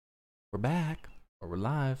We're back, or we're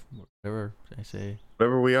live, whatever I say.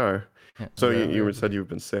 Wherever we are. Yeah, So you wherever. said you've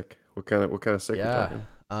been sick. What kind of sick we Yeah. talking?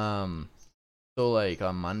 Um. So like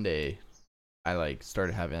on Monday, I like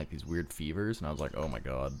started having like these weird fevers, and I was like, oh my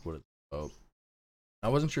god, what is this about? I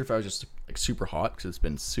wasn't sure if I was just like super hot because it's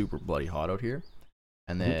been super bloody hot out here.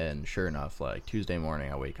 And Mhm. then sure enough, like Tuesday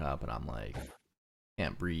morning, I wake up and I'm like,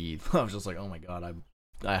 can't breathe. I was just like, oh my god,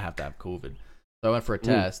 I have to have COVID. So I went for a Mm.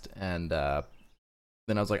 test, and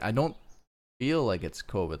then I was like, I don't feel like it's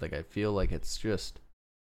COVID. Like I feel like it's just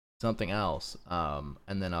something else. And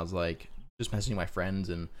then I was like, just messaging my friends,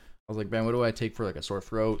 and I was like, man, what do I take for like a sore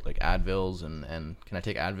throat, like Advils, and can I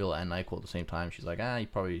take Advil and Nyquil at the same time? She's like, you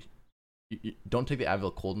probably you don't take the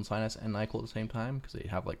Advil cold and sinus and Nyquil at the same time because they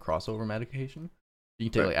have like crossover medication. You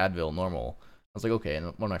can take Right. like Advil normal. I was like, okay. And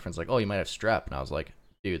one of my friends was like, oh, you might have strep, and I was like,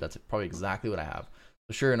 dude, that's probably exactly what I have.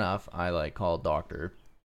 So sure enough, I like called a doctor,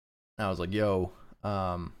 and I was like, yo,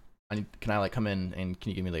 can I like come in and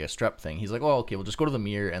can you give me like a strep thing? He's like, oh, okay, well just go to the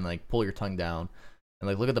mirror and like pull your tongue down and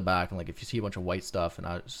like look at the back and like if you see a bunch of white stuff. And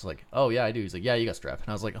I was just like, oh yeah, I do. He's like, yeah, you got strep. And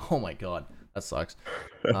I was like, oh my god, that sucks.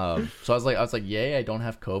 So I was like, yay, I don't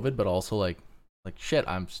have COVID, but also like shit,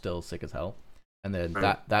 I'm still sick as hell. And then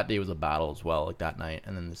Right. that day was a battle as well, like that night.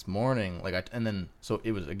 And then this morning, and then so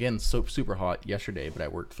it was again so super hot yesterday, but I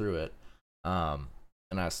worked through it. Um,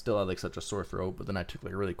 and I still had like such a sore throat, but then I took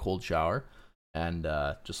like a really cold shower and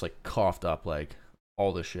just like coughed up like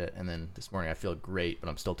all this shit. And then this morning I feel great, but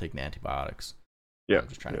I'm still taking antibiotics. Yeah. I'm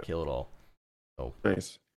just trying to Yeah. kill it all. So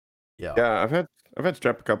Nice. yeah, Yeah, I've had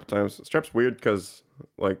strep a couple times. Strep's weird because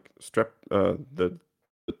like strep the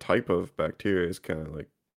type of bacteria is kind of like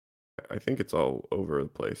I think it's all over the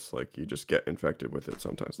place. Like you just get infected with it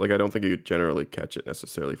sometimes. Like I don't think you generally catch it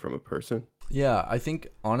necessarily from a person. yeah. I think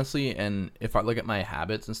honestly, and if I look at my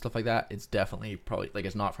habits and stuff like that, it's definitely probably like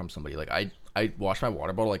it's not from somebody. Like I wash my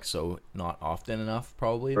water bottle like so not often enough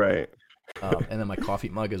probably. Right. And then my coffee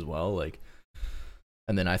mug as well. Like,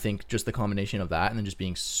 and then I think just the combination of that and then just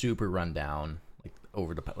being super run down like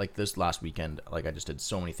over the like this last weekend, like I just did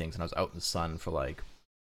so many things and I was out in the sun for like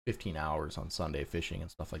 15 hours on Sunday fishing and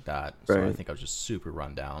stuff like that. So I Right. think I was just super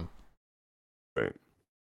run down. Right.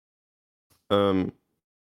 Um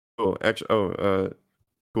cool. Actually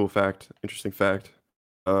cool fact, interesting fact.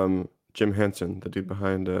 Jim Henson, the dude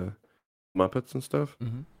behind Muppets and stuff,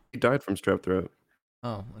 Mm-hmm. he died from strep throat.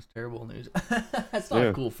 Oh, that's terrible news. That's not a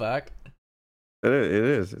Yeah. cool fact. It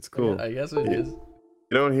is. It's cool. I guess it You, is. you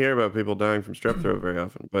don't hear about people dying from strep throat very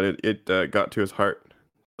often, but it got to his heart.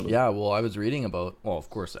 Yeah, well, I was reading about, well, of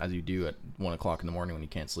course, as you do at 1 o'clock in the morning when you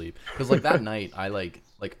can't sleep, because like that night, I like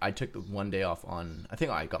I took the one day off on. I think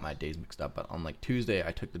I got my days mixed up, but on like Tuesday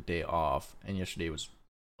I took the day off, and yesterday was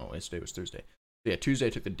Thursday. So yeah, Tuesday I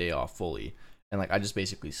took the day off fully, and like I just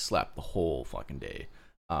basically slept the whole fucking day,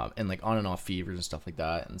 and like on and off fevers and stuff like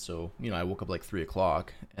that, and so I woke up like 3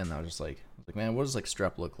 o'clock, and I was like, man, what does like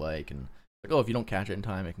strep look like, and like, oh, if you don't catch it in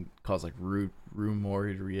time, it can cause like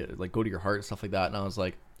rheumatoid, like go to your heart and stuff like that, and I was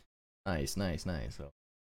like. Nice, nice, nice. So,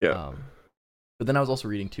 Yeah. um, but then I was also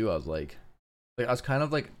reading too. I was like I was kind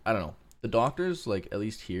of like I don't know. The doctors, like at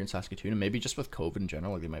least here in Saskatoon, and maybe just with COVID in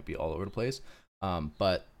general, like they might be all over the place.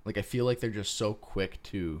 But like I feel like they're just so quick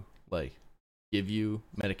to like give you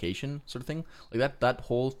medication, sort of thing. Like that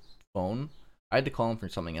whole phone, I had to call him for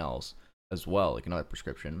something else as well, like another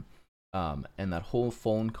prescription. And that whole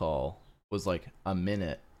phone call was like a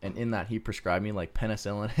minute, and in that he prescribed me like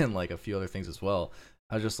penicillin and like a few other things as well.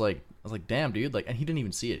 I was like, damn, dude. Like, and he didn't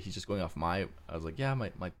even see it. He's just going off my. I was like, yeah,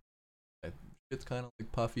 my shit's kind of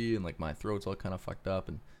like puffy and like my throat's all kind of fucked up.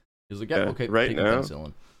 And he was like, yeah, Yeah. okay, Right take the now,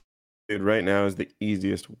 penicillin. dude, right now is the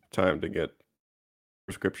easiest time to get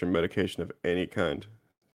prescription medication of any kind.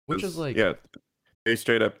 Which is Because like, yeah, they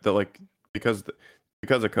straight up the like because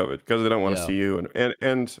because of COVID, because they don't want to yeah, see you,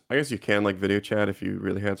 and I guess you can like video chat if you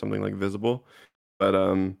really had something like visible, but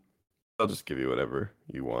they'll just give you whatever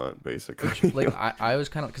you want, which basically. like I was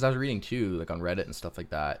kind of because I was reading too, like on Reddit and stuff like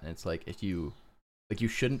that, and it's like if you like you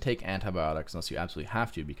shouldn't take antibiotics unless you absolutely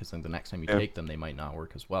have to because then the next time you Yeah. take them they might not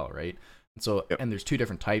work as well, right? And so Yep. and there's two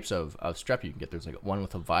different types of strep you can get. There's like one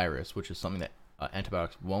with a virus, which is something that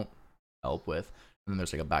antibiotics won't help with, and then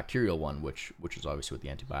there's like a bacterial one, which is obviously what the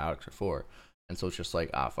antibiotics are for. And so it's just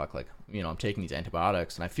like fuck, like I'm taking these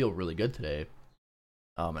antibiotics and I feel really good today,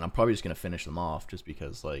 and I'm probably just gonna finish them off just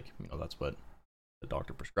because like that's what the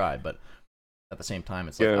doctor prescribed. But at the same time,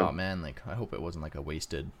 it's like, Yeah. oh man, like I hope it wasn't like a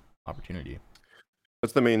wasted opportunity.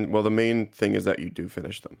 That's the main. Well, the main thing is that you do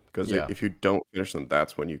finish them, because Yeah. if you don't finish them,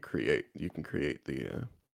 that's when you can create the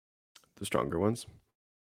stronger ones.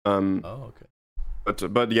 Um, Oh, okay.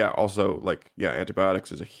 but yeah, also like yeah,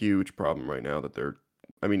 antibiotics is a huge problem right now that they're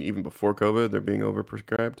I mean, even before COVID, they're being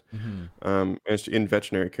overprescribed. Mm-hmm. And it's in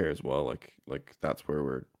veterinary care as well. Like that's where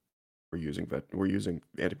we're using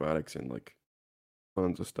antibiotics in like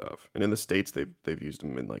tons of stuff. And in the States, they've used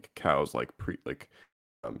them in like cows, like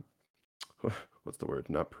um, what's the word?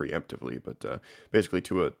 Not preemptively, but basically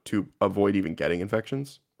to avoid even getting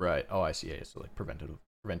infections. Right. Oh, I see. Yeah, so like preventatively.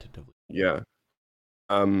 Yeah.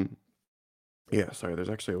 Um. Yeah. Sorry. There's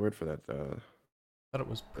actually a word for that. I thought it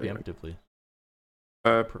was Anyway. preemptively.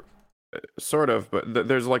 Uh, Per- Sort of, but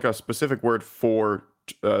there's like a specific word for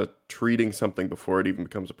treating something before it even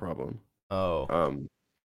becomes a problem. oh. Um.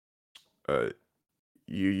 Uh.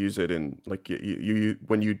 You use it in like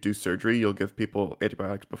when you do surgery, you'll give people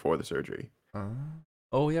antibiotics before the surgery. Uh,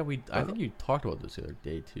 oh yeah, I Uh, think you talked about this the other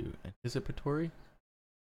day too. Anticipatory.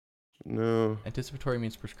 no. Anticipatory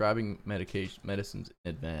means prescribing medicines in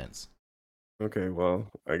advance. Okay. Well,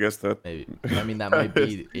 I guess that. Maybe. I mean, that might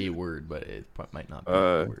be a word, but it might not be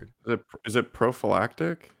a word. Is it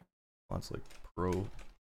prophylactic? Well, it's like pro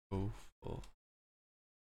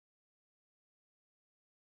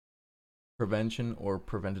prevention or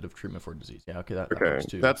preventative treatment for disease. Yeah, okay, that Okay, works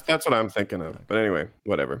too. that's what I'm thinking of. Okay. But anyway,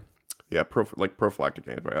 whatever. Yeah, like prophylactic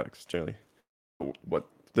antibiotics generally. What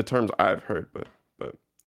the terms I've heard, but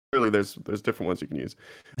really there's different ones you can use.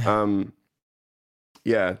 Um,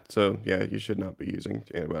 yeah, so yeah, you should not be using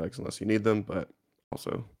antibiotics unless you need them. But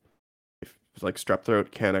also, if like strep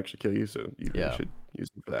throat can actually kill you, so you really Yeah. should use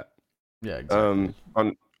them for that. Yeah, exactly.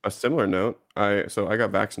 On a similar note, I got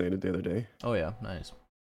vaccinated the other day. Oh yeah, nice.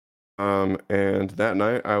 And that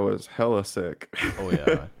night I was hella sick. Oh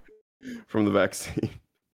yeah. From the vaccine.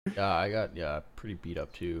 Yeah, I got pretty beat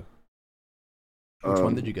up too. Which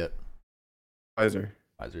one did Um, you get? Pfizer.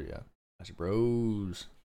 Pfizer, yeah. Pfizer bros.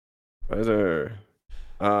 Pfizer.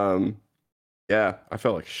 Um, yeah, I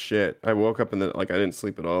felt like shit. I woke up and then like I didn't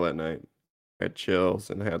sleep at all that night. I had chills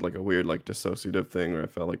and I had like a weird like dissociative thing where I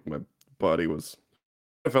felt like my body was.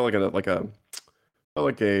 I felt like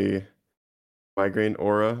a migraine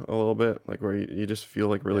aura a little bit, like where you just feel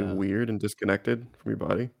like really Yeah. weird and disconnected from your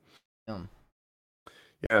body. Um,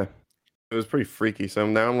 Yeah, it was pretty freaky. So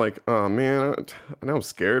now I'm like, oh man, now I'm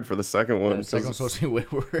scared for the second yeah, one the second because one's supposed it's to be way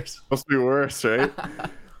worse. supposed to be worse, right?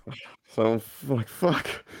 So I'm like, fuck,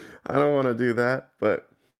 I don't want to do that, but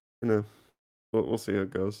you know, we'll see how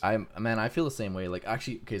it goes. I feel the same way. Like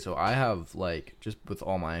actually, okay, so I have like just with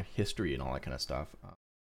all my history and all that kind of stuff,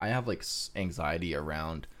 I have like anxiety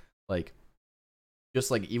around like just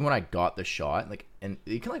like even when I got the shot, like and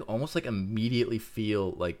it can like almost like immediately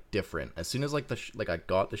feel like different as soon as like like I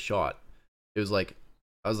got the shot. It was like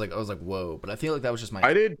I was like whoa, but I feel like that was just my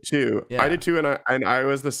I did too. I yeah did too, and I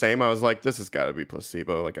was the same. I was like, this has got to be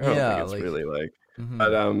placebo. Like I don't think yeah it's like really like, mm-hmm,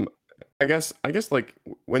 but I guess like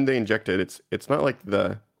when they inject it, it's not like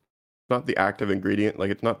not the active ingredient.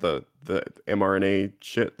 Like it's not the mRNA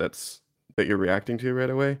shit that you're reacting to right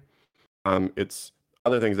away. It's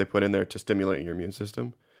other things they put in there to stimulate your immune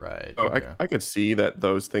system. right So I okay I could see that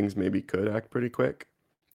those things maybe could act pretty quick.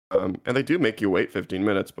 And they do make you wait 15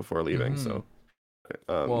 minutes before leaving. mm-hmm. So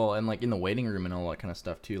um, Well, and like in the waiting room and all that kind of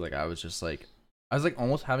stuff too. Like I was just like, I was like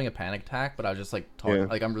almost having a panic attack, but I was just like yeah,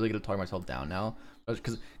 like I'm really gonna talk myself down now,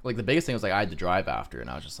 because like the biggest thing was like I had to drive after, and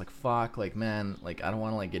I was just like fuck, like man, like I don't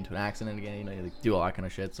want to like get into an accident again, you know, like do all that kind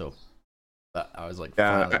of shit. So I was like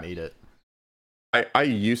finally yeah. made it. I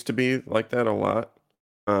used to be like that a lot.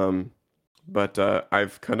 Um, but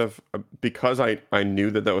I've kind of because I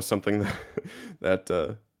knew that was something that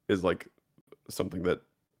that is like something that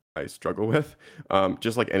I struggle with.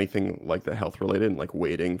 Just like anything like the health related and like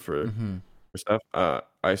waiting Mm-hmm. for stuff.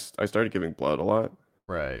 I started giving blood a lot.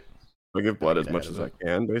 Right. I give Gotta blood get as ahead much of as I it.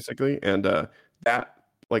 can, basically, and that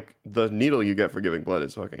like the needle you get for giving blood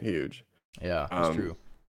is fucking huge. Yeah, that's Um, true.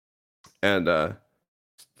 and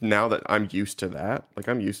now that I'm used to that, like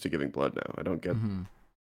I'm used to giving blood now. I don't get Mm-hmm.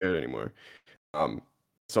 it anymore. Um,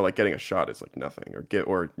 so like getting a shot is like nothing,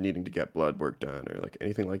 or needing to get blood work done, or like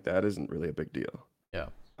anything like that isn't really a big deal. Yeah.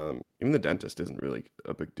 Even the dentist isn't really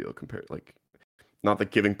a big deal compared. Like, not that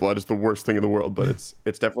giving blood is the worst thing in the world, but it's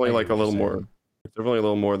definitely I get like a what you're little more. saying. It's definitely a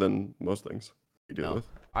little more than most things you deal No, with.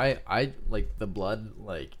 I like the blood,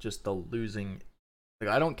 like just the losing. Like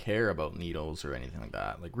I don't care about needles or anything like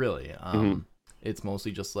that. Like really, Hmm. it's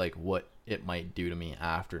mostly just like what it might do to me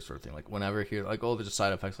after sort of thing. Like whenever I hear like oh there's just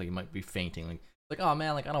side effects, like you might be fainting. Like oh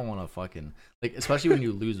man, like I don't want to fucking like especially when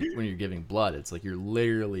you lose when you're giving blood. It's like you're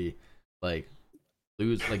literally like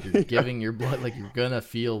lose like you're Yeah, giving your blood like you're gonna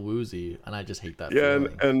feel woozy, and I just hate that yeah,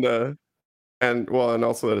 feeling. and well, and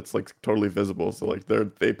also that it's like totally visible. So like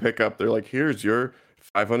they pick up, they're like, here's your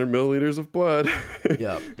 500 milliliters of blood.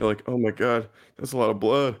 Yeah, You're like, oh my god, that's a lot of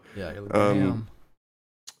blood. yeah, you're like Um, damn.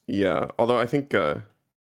 Yeah, although I think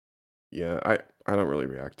yeah, I don't really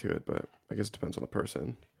react to it, but I guess it depends on the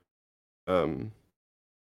person. Um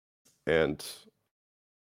and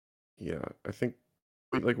yeah, I think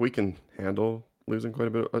we can handle losing quite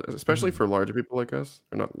a bit, especially Hmm. for larger people like us.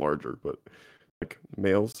 Or not larger, but like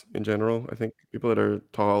males in general. I think people that are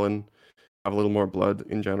tall and have a little more blood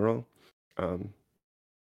in general, um,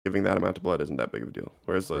 giving that amount of blood isn't that big of a deal.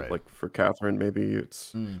 Whereas Right. like for Catherine, maybe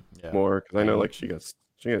it's Yeah. more because I know Pain. like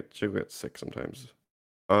she'll get sick sometimes.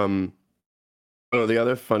 Um, oh, the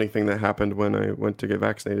other funny thing that happened when I went to get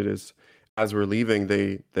vaccinated is, as we're leaving,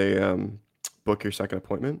 they book your second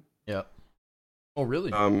appointment. Yeah. Oh,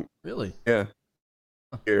 really? Um, Really? yeah,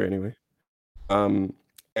 Huh. here anyway. Um,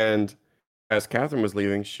 and as Catherine was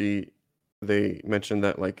leaving, they mentioned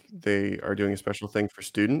that like they are doing a special thing for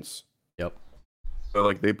students. Yep. So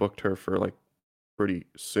like they booked her for like pretty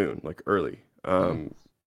soon, like early, Hmm.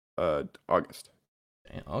 August.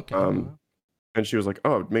 Okay. Um, Well. and she was like,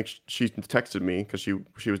 "Oh, she texted me because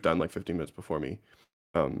she was done like 15 minutes before me.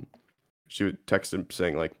 Um, she would text him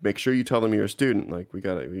saying like, make sure you tell them you're a student. Like we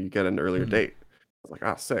get an earlier Hmm. date." I was like,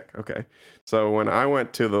 "Ah, sick. Okay." So when I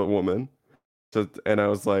went to the woman and I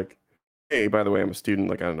was like, "Hey, by the way, I'm a student.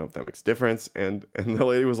 Like I don't know if that makes a difference." And the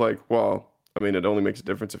lady was like, "Well, I mean, it only makes a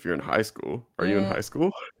difference if you're in high school. Are you in Mm. high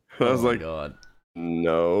school?" And I Oh was my like, God.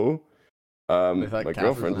 "No." I thought My Catherine's in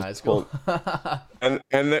girlfriend high just school. told,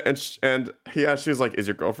 and yeah, she was like, "Is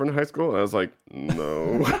your girlfriend in high school?" And I was like,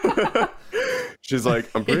 "No." She's like,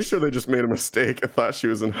 "I'm pretty sure they just made a mistake. I thought she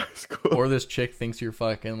was in high school." Or this chick thinks you're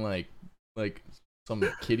fucking like some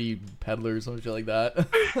kitty peddler or some shit like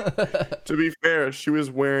that. To be fair, she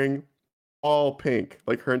was wearing all pink.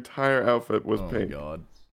 Like her entire outfit was Oh my pink. God.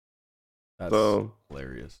 That's So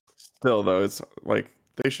hilarious. still though, it's like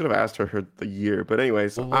they should have asked her the year. But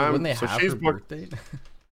anyways, Well, wouldn't they so have she's her booked. birth date?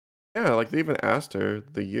 Yeah, like they even asked her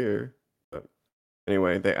the year. But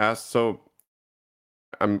anyway, they asked. So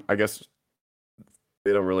I guess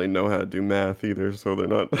they don't really know how to do math either, so they're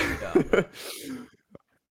not. Yeah, yeah.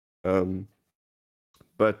 um,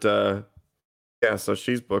 but yeah, so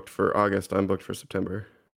she's booked for August. I'm booked for September.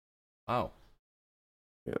 Wow.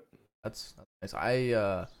 Yeah. That's nice.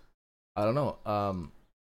 I don't know.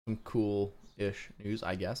 Some cool ish news,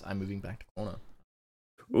 I guess. I'm moving back to Kelowna.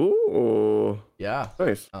 Ooh, Yeah.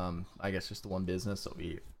 nice. I guess just the one business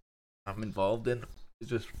that I'm involved in is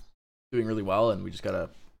just doing really well, and we just gotta.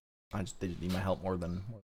 They just need my help more than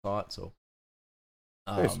I thought. So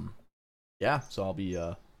Nice. um, yeah. So I'll be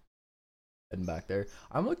heading back there.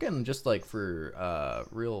 I'm looking just like for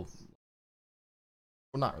real.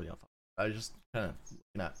 Well, not really. I was just kind of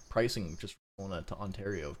looking at pricing just from Kelowna to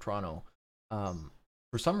Ontario, Toronto. Um,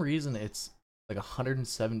 for some reason, it's like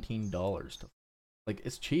 $117 to like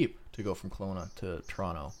it's cheap to go from Kelowna to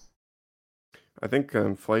Toronto. I think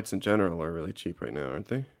flights in general are really cheap right now, aren't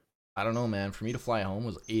they? I don't know, man. For me to fly home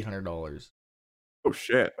was $800. Oh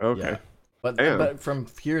shit. Yeah, Okay. Damn. but from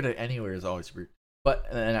here to anywhere is always super. But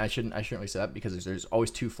and I shouldn't really say that because there's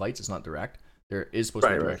always two flights. It's not direct. There is supposed to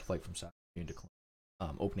be a Right. Right. direct flight from Saskatoon to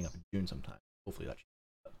Kelowna, opening up in June sometime. Hopefully that.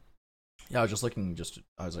 Yeah, I was just looking.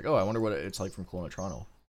 I was like, oh, I wonder what it's like from Kelowna to Toronto.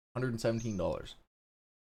 $117.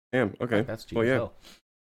 Damn. Like Okay. that's cheap Well, as yeah. hell.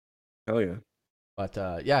 Hell yeah.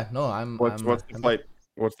 But yeah, no, What's the I'm flight?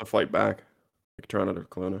 What's the flight back? Like Toronto to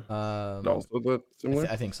Kelowna. Also the similar.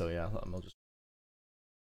 I think so. Yeah, I'll just.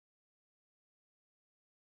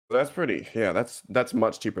 That's pretty. Yeah. That's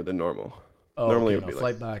much cheaper than normal. Oh, Normally it okay. would No, be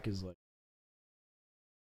like, flight back is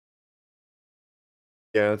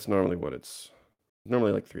yeah, that's normally what it's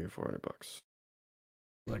normally like 300 or 400 bucks.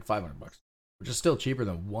 like $500, which is still cheaper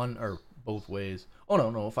than one or both ways. Oh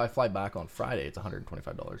no, if I fly back on Friday, it's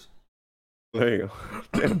 $125. There you go.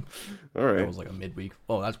 Damn. All That right. was like a midweek.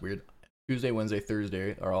 Oh, that's weird. Tuesday, Wednesday,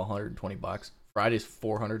 Thursday are all $120. Friday's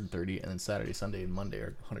 430, and then Saturday, Sunday, and Monday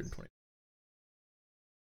are 120.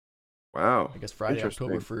 Wow. I guess Friday,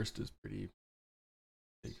 October Interesting. 1st is pretty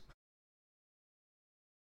big.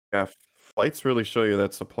 Yeah, flights really show you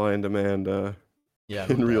that supply and demand Yeah,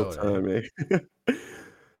 no in real doubt, eh? time, eh?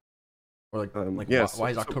 Or like Yes. why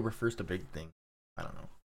is So October 1st a big thing? I don't know.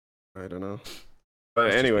 I don't know. But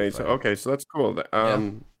Must just be anyway, so Friday. okay, so that's cool. Yeah,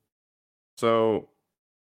 So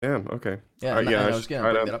damn, okay. yeah, Yeah, and I I was should gonna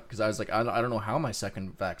try bring to. that up because I was like, I don't know how my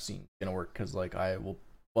second vaccine gonna work because like I will.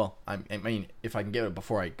 Well, I mean, if I can get it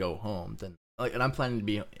before I go home, then like, and I'm planning to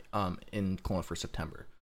be in Kelowna for September,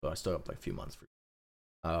 so I still have like a few months for.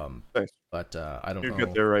 Nice. But I don't You get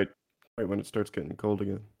know. there right when it starts getting cold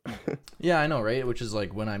again. Yeah, I know, right? Which is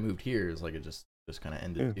like when I moved here, is like it just kind of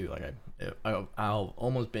ended Yeah. too. Like I'll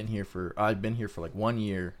almost been here for I've been here for like 1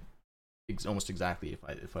 year, almost exactly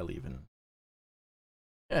if I leave in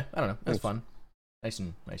yeah, I don't know. That's Nice. fun.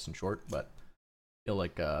 Nice and short, but feel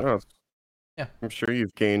like No, yeah, I'm sure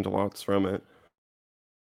you've gained lots from it.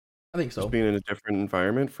 I think Just so. being in a different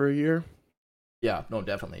environment for a year. Yeah, no,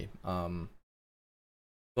 definitely. The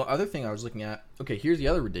other thing I was looking at. Okay, here's the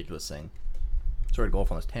other ridiculous thing. Sorry to go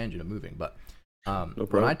off on this tangent of moving, but No when I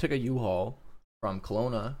problem. took a U-Haul from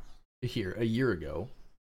Kelowna to here a year ago,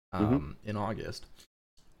 Mm-hmm. in August,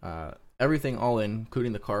 everything all in,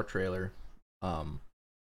 including the car trailer, um,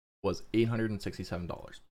 was $867.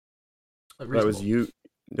 That was Reasonable. you.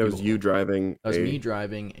 That was you U-Haul. driving That was me a.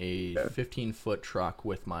 driving a Yeah. 15-foot truck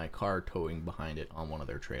with my car towing behind it on one of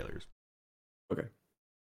their trailers. Okay.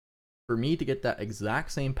 For me to get that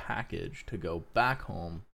exact same package to go back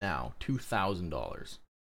home now, $2,000.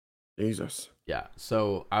 Jesus. Yeah,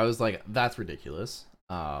 so I was like, that's ridiculous.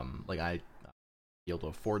 Like I be able to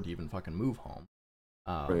afford to even fucking move home.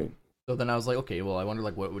 Right. So then I was like, okay, well, I wonder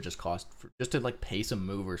like what it would just cost for, just to like pay some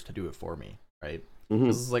movers to do it for me, right? Mm-hmm.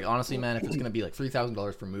 Because it's like honestly, man, if it's gonna be like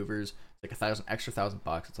 $3,000 for movers, like $1,000 extra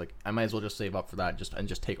 $1,000, it's like I might as well just save up for that, just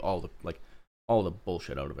take all the all the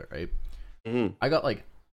bullshit out of it, right? Mm-hmm. I got like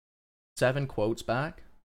 7 quotes back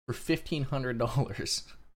for $1,500,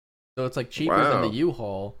 so it's like cheaper than the Wow.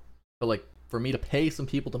 U-Haul, but like for me to pay some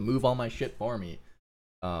people to move all my shit for me.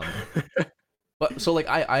 Um, but so like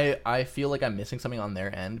I feel like I'm missing something on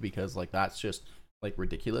their end because like that's just like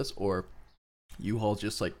ridiculous, or U-Haul's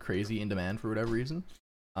just like crazy in demand for whatever reason.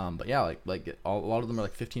 But yeah, a lot of them are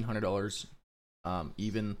like $1,500,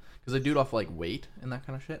 even because they do it off like weight and that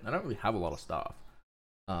kind of shit. I don't really have a lot of stuff.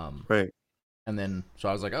 Um, Right. and then so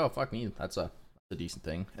I was like, oh fuck me, that's a decent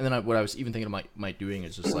thing. And then what I was even thinking of might doing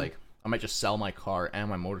is just like I might just sell my car and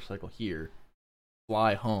my motorcycle here,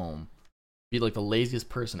 fly home, be like the laziest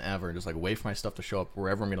person ever, and just like wait for my stuff to show up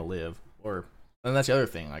wherever I'm gonna live. Or and that's the other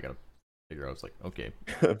thing I gotta figure out. It's like, okay,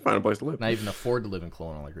 Find a place to live. can I even afford to live in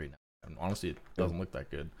Kelowna like right now? And honestly, it Yeah. doesn't look that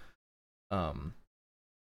good. Um,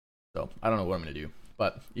 so I don't know what I'm gonna do.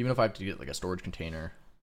 But even if I have to get like a storage container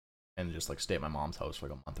and just like stay at my mom's house for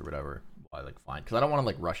like a month or whatever, I like fine because I don't want to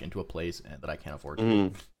like rush into a place that I can't afford to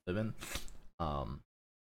Mm-hmm. live in. Um,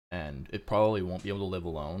 and it probably won't be able to live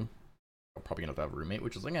alone. I'm probably gonna have a roommate,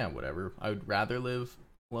 which is like, yeah, whatever. I would rather live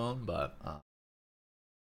alone, but I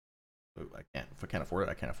can't. If I can't afford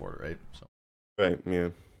it, I can't afford it, right? Right. Yeah.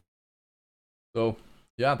 So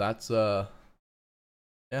yeah, that's yeah.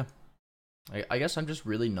 I guess I'm just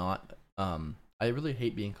really not. I really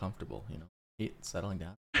hate being comfortable. You know, hate settling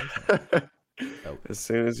down. So As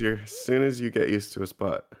soon as you get used to a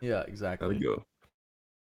spot, yeah, gotta exactly. go.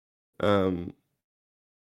 Um.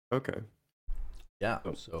 Okay. Yeah.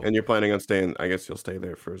 So, So and you're planning on staying. I guess you'll stay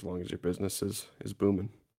there for as long as your business is booming.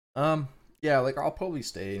 um, yeah, like I'll probably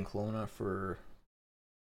stay in Kelowna for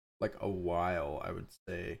like a while. I would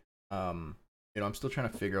say. I'm still trying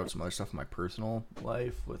to figure out some other stuff in my personal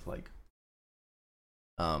life with like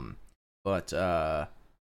um, but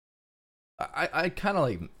I kind of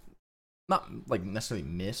like not like necessarily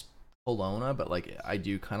miss Kelowna, but like I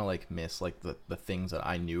do kind of like miss like the things that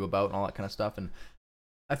I knew about and all that kind of stuff. And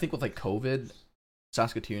I think with like COVID,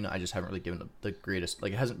 Saskatoon, I just haven't really given the greatest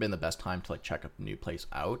like it hasn't been the best time to like check a new place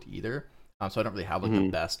out either. So I don't really have like the Mm-hmm.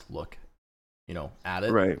 best look, at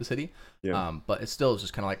it Right. the city. Yeah. But it's still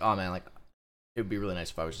just kind of like, oh man, like it would be really nice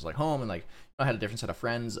if I was just like home and like I had a different set of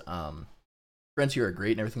friends. Friends here are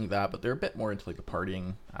great and everything like that, but they're a bit more into like the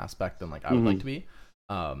partying aspect than like I would like Mm-hmm. to be.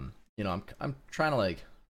 I'm trying to like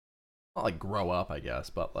not like grow up, I guess,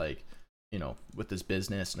 but like with this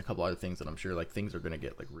business and a couple other things that I'm sure like things are gonna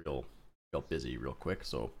get like real busy real quick.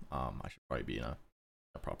 So I should probably be in a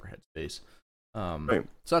proper headspace. Right.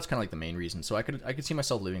 So that's kind of like the main reason. So I could see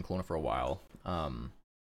myself living in Kelowna for a while.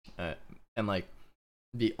 Uh, and like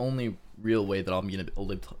the only real way that I'm gonna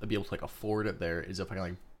be able to like afford it there is if I can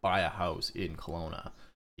like buy a house in Kelowna,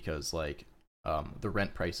 because like the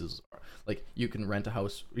rent prices are, like you can rent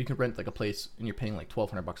like a place and you're paying like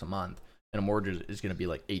 $1,200 a month, and a mortgage is gonna be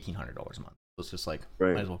like $1,800 a month. So it's just like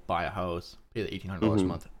might Right. as well buy a house, pay the $1,800 a Mm-hmm.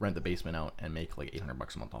 month, rent the basement out, and make like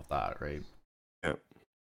 $800 a month off that, right? Yeah.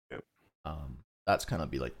 Yeah. That's kind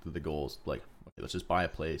of be like the goals. Like, okay, let's just buy a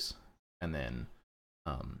place, and then,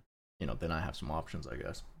 um, then I have some options, I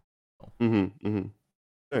guess. So, Mm-hmm. Mm-hmm.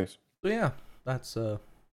 Nice. so yeah, that's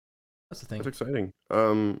that's the thing. That's exciting.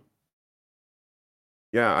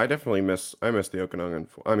 Yeah, I miss the Okanagan.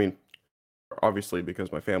 I mean, obviously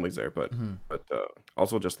because my family's there, Hmm. but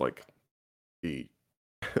also just like the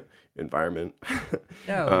environment,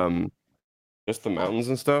 Yeah, like, um, just the mountains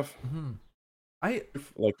and stuff. hmm I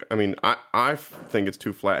Like, I mean, I think it's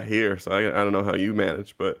too flat here, so I don't know how you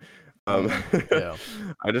manage, but um, yeah,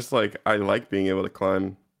 I like being able to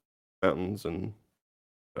climb mountains and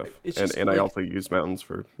stuff. It's And just I like also use mountains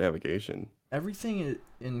for navigation. everything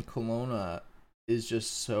in Kelowna is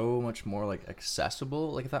just so much more like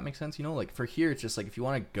accessible. Like if that makes sense, you know. Like for here, it's just like if you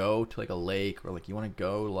want to go to like a lake or like you want to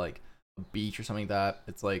go to like a beach or something like that,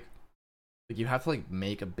 it's like you have to like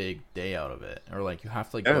make a big day out of it, or like you have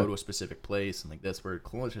to like Yeah. go to a specific place and like this. Where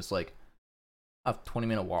Kelowna's just like a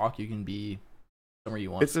 20-minute walk, you can be somewhere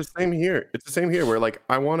you want. It's the same here. It's the same here where like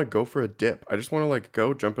I want to go for a dip. I just want to like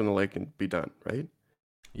go jump in the lake and be done, right?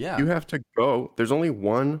 Yeah. You have to go. There's only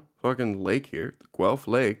one fucking lake here, the Guelph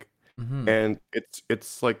Lake, Mm-hmm. and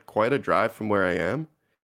it's like quite a drive from where I am,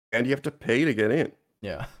 and you have to pay to get in.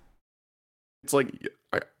 Yeah. It's like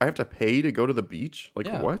I have to pay to go to the beach? Like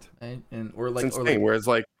Yeah. what? And It's or insane. like Whereas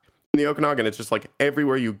like in the Okanagan, it's just like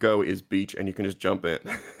everywhere you go is beach and you can just jump in.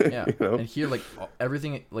 yeah. You know? And here like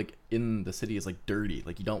everything like in the city is like dirty.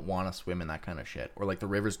 Like you don't want to swim in that kind of shit. Or like the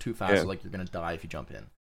river's too fast, Yeah. so like you're gonna die if you jump in.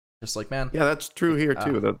 Just like man, Yeah, that's true like, here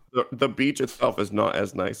too. The beach itself is not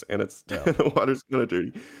as nice, and it's yeah. the water's kind of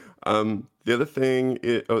dirty. The other thing,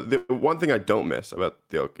 the one thing I don't miss about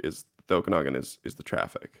the Okanagan is the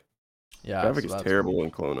traffic. Yeah, Traffic so is that's huge. terrible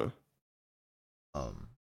in Kelowna. Um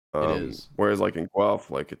it is. Whereas like in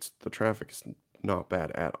Guelph, like the traffic is not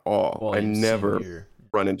bad at all. I Well, same never here.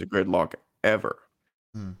 run into gridlock ever.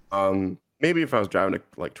 Hmm. Maybe if I was driving to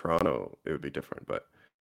like Toronto, it would be different,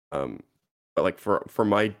 um, but like for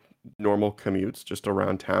my normal commutes just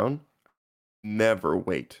around town, never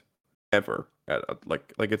wait ever at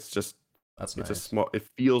like That's it's a nice. small it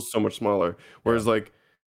feels so much smaller. Yeah. Whereas like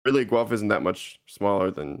really Guelph isn't that much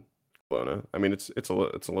smaller than Kelowna. I mean it's a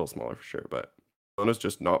little smaller for sure, but Kelowna's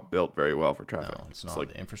just not built very well for traffic. No, it's It's not. like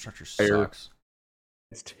The infrastructure air, sucks.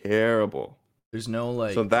 it's terrible. There's no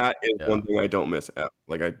So like that is yeah. one thing I don't miss.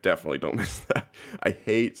 Like I definitely don't miss that. I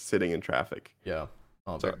hate sitting in traffic. Yeah.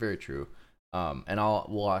 Oh, very, So very true. And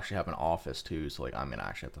we'll actually have an office too, so like I'm gonna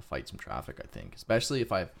actually have to fight some traffic, I think. Especially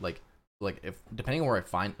if I like if depending on where I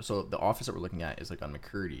find so the office that we're looking at is like on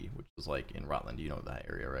McCurdy, which is like in Rutland, you know that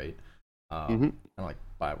area, right? mhm. Kind of like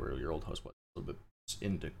by where your old house was, a little bit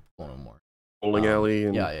into Kelowna more. Bowling alley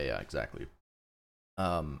and Yeah, exactly.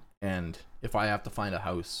 And if I have to find a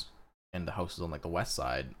house and the house is on like the west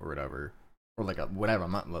side or whatever, or like whatever,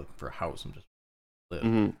 I'm not looking for a house, I'm just live.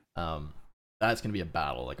 mhm. That's gonna be a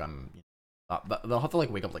battle. Like they'll have to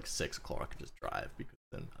like wake up like 6 o'clock and just drive because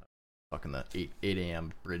then fucking the 8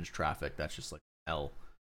 a.m. bridge traffic. That's just like hell.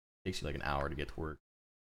 Takes you like an hour to get to work.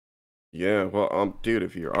 Yeah, well, dude,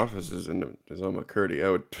 if your office is on McCurdy,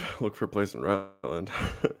 I would look for a place in Rutland.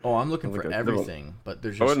 Oh, I'm I looking don't for think everything, but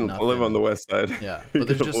there's I just wouldn't live on nothing. the west side. Yeah, You but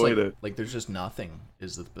there's can just like avoid it. there's just nothing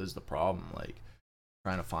is the problem. Like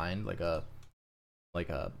trying to find like a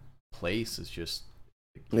place is just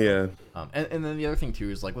Yeah. and then the other thing too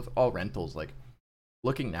is like with all rentals, like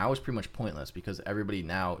looking now is pretty much pointless because everybody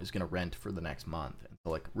now is gonna rent for the next month, and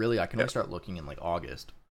so like really I can Yeah. only start looking in like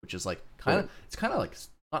August, which is like Yeah. it's kind of like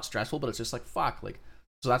not stressful, but it's just like fuck, like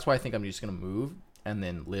so that's why I think I'm just gonna move and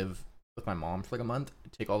then live with my mom for like a month,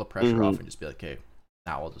 take all the pressure Mhm. off, and just be like, okay,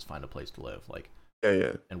 now I'll just find a place to live, like Yeah,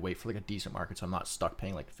 yeah. and wait for like a decent market, so I'm not stuck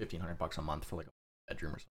paying like $1,500 a month for like a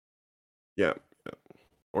bedroom or something. Yeah. Yeah.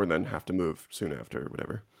 Or then have to move soon after or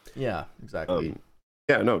whatever. Yeah, exactly. Um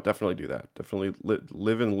yeah, no, definitely do that. Definitely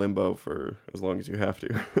live in limbo for as long as you have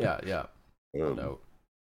to. Yeah, no um doubt.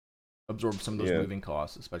 Absorb some of those yeah. moving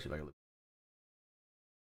costs, especially if I live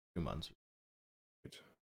 2 months. Nice.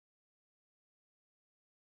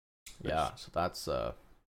 Yeah, so that's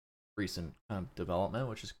recent kind of development,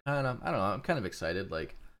 which is kind of I don't know. I'm kind of excited.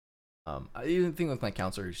 Like, I even think with my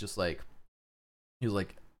counselor, he was like,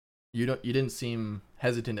 you didn't seem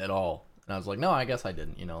hesitant at all, and I was like, no, I guess I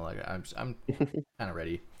didn't. You know, like I'm kind of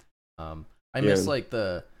ready. I Yeah. miss like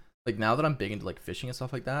like now that I'm big into like fishing and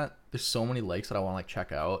stuff like that. There's so many lakes that I want to like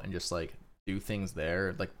check out and just like do things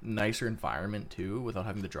there, like nicer environment too, without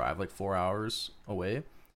having to drive like 4 hours away.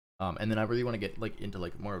 And then I really want to get like into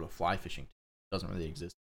like more of a fly fishing. It doesn't really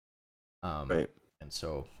exist. Um, Right. and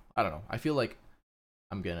so I don't know. I feel like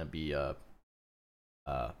I'm gonna be I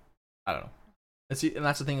don't know. And see, and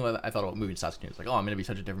that's the thing I thought about moving to Saskatoon. It's like, oh, I'm gonna be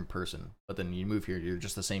such a different person. But then you move here, you're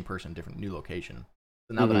just the same person, different new location.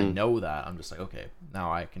 So now that I Mhm. know that, I'm just like, okay,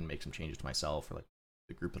 now I can make some changes to myself or like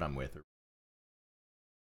the group that I'm with. Or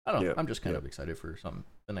I don't know. Yeah. I'm just kind Yeah. of excited for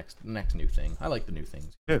the next new thing. I like the new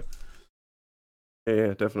things. Yeah. Yeah,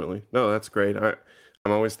 yeah, definitely. No, that's great. I'm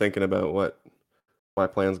always thinking about what my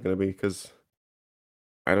plan's gonna be because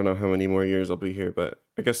I don't know how many more years I'll be here, but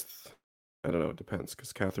I guess I don't know. It depends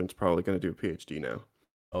because Catherine's probably gonna do a PhD now,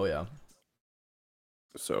 Oh yeah,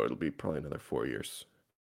 so it'll be probably another 4 years.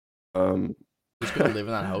 Um, just gonna live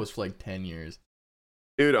in that house for like 10 years.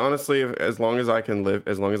 Dude, honestly, as long as I can live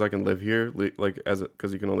here, like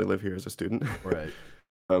because you can only live here as a student, Right.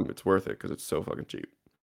 it's worth it because it's so fucking cheap.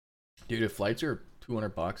 Dude, if flights are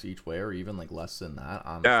 $200 each way, or even like less than that,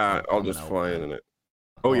 Yeah, I'm I'll coming just out, fly man. in it.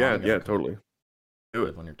 Oh Oh, yeah, I'm gonna yeah, come totally. Do it,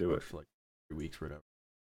 live on your do couch it. for like 3 weeks or whatever.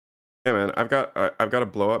 Yeah, man, I've got a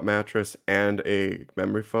blow up mattress and a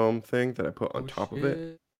memory foam thing that I put on Oh top of it.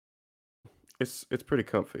 shit. It's pretty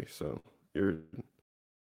comfy, so you're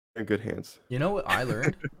in good hands. You know what I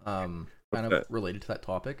learned? What's Kind of that? related to that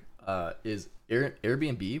topic, is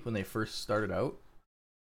Airbnb when they first started out.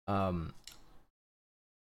 Um,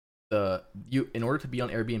 the you in order to be on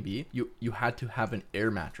Airbnb, you had to have an air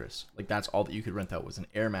mattress. Like that's all that you could rent out was an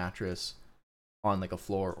air mattress on like a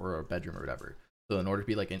floor or a bedroom or whatever. So in order to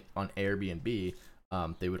be like on Airbnb,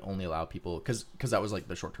 they would only allow people because that was like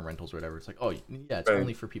the short term rentals or whatever. It's like, oh yeah, it's Right.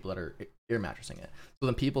 only for people that are air mattressing it. So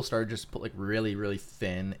then people started just to put like really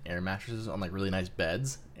thin air mattresses on like really nice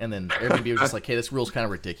beds, and then Airbnb was just like, hey, this rule's kind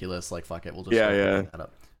of ridiculous. Like fuck it, we'll just Yeah, start yeah. opening that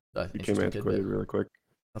up. Became Interesting tidbit. antiquated really quick.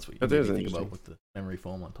 That's what you That made is me think about interesting. with the memory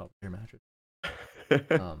foam on top of your mattress.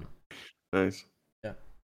 Um, Nice. yeah.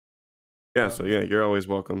 Yeah, so Um, yeah, you're always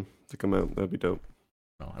welcome to come out. That'd be dope.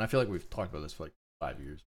 no, and I feel like we've talked about this for like 5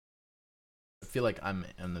 years. I feel like I'm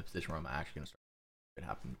in the position where I'm actually gonna start it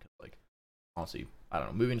happen because like honestly, I don't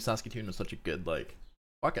know, moving to Saskatoon was such a good like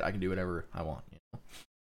fuck it, I can do whatever I want, you know.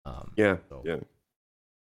 Yeah, So yeah.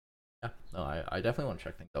 yeah, no, I definitely want to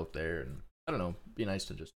check things out there, and I don't know, be nice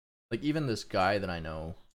to just like even this guy that I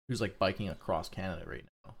know who's like biking across Canada right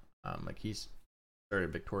now. Like he's started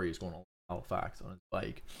in Victoria, he's going all Halifax on his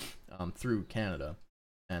bike, through Canada,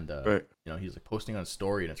 and Right. you know he's like posting on his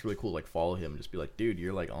story, and it's really cool. Like follow him, and just be like, dude,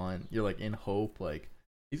 you're like in Hope, like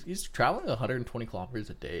he's traveling 120 kilometers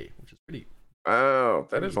a day, which is Wow,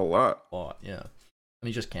 that is pretty a lot. lot, yeah. And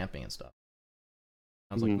he's just camping and stuff.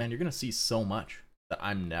 I was like, Hmm. man, you're gonna see so much that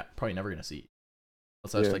I'm probably never gonna see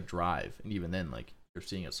unless I just Yeah, like drive, and even then, like you're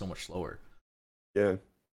seeing it so much slower. yeah,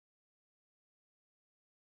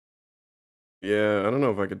 yeah. I don't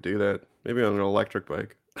know if I could do that. Maybe on an electric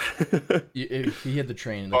bike. He had the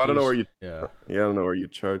train, Oh, like I he don't know where was, you. yeah, Yeah, I don't know where you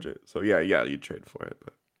charge it. So yeah, yeah, you trade for it.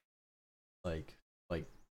 But like like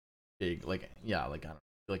big, like yeah, like I don't know,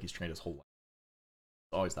 I feel like he's trained his whole life.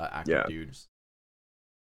 Always that active yeah, dude, just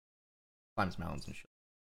climbs mountains and shit.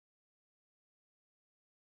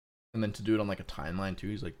 And then to do it on like a timeline too,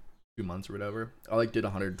 he's like 2 months or whatever. I like did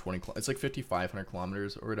 120. It's like 5,500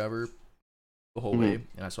 kilometers or whatever the whole hmm way,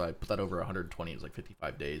 and so I put that over 120. It was like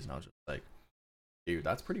 55 days, and I was just like, dude,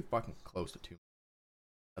 that's pretty fucking close to 2.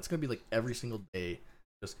 That's gonna be like every single day,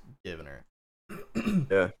 just giving her.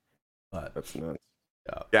 yeah. But That's nuts.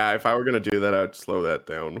 yeah, Yeah, if I were gonna do that, I'd slow that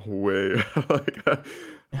down way. like,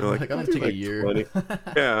 yeah, like like I'm I'll gonna do take a like year. 20.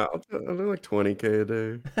 Yeah, I'll do like 20K a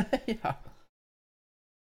day. Yeah,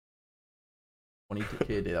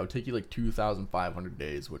 20K a day. That would take you like 2,500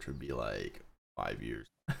 days, which would be like 5 years.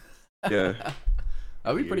 Yeah,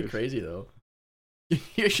 That'd be pretty years. crazy though.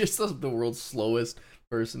 You're just the world's slowest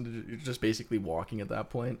person. You're just basically walking at that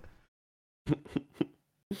point.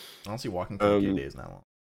 Honestly, walking 20K a um, day is not long.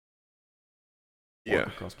 Walk yeah.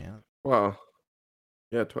 across Canada. Wow.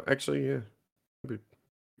 Yeah. Actually, yeah. That'd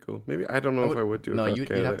be cool. Maybe I don't I know if would I would do no, across you'd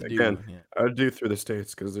have Canada to again. do, yeah. I would do through the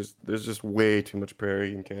states because there's just way too much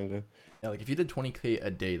prairie in Canada. Yeah, like if you did 20K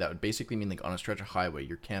a day, that would basically mean like on a stretch of highway,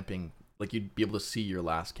 you're camping, like you'd be able to see your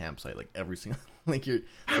last campsite like every single like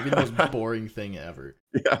that'd be the most boring thing ever.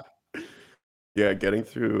 Yeah. Yeah, getting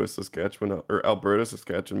through Saskatchewan or Alberta,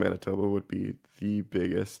 Saskatchewan, Manitoba would be the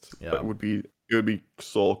biggest. Yeah. It would be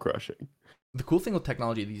soul crushing. The cool thing with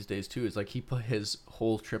technology these days too is like he put his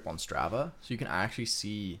whole trip on Strava, so you can actually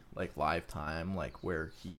see like live time, like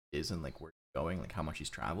where he is and like where he's going, like how much he's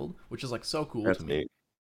traveled, which is like so cool to That's me. neat.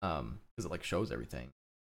 Because it like shows everything,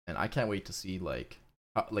 and I can't wait to see like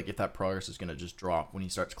like if that progress is gonna just drop when he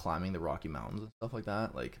starts climbing the Rocky Mountains and stuff like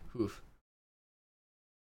that. Like, oof.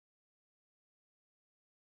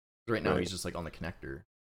 Right now Right. he's just like on the connector,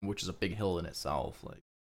 which is a big hill in itself, like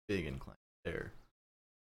big incline there.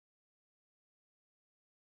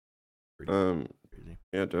 Pretty Um, crazy.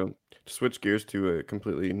 yeah, to switch gears to a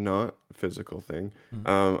completely not physical thing.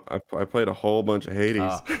 Mhm. I played a whole bunch of Hades.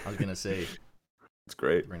 I was gonna say, It's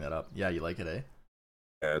great. bring that up. Yeah, you like it, eh?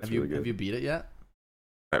 Yeah, it's really Have good. you beat it yet?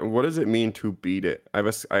 What does it mean to beat it? I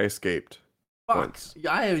escaped Fuck, once.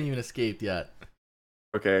 yeah, I haven't even escaped yet.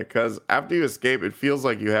 Okay, because after you escape, it feels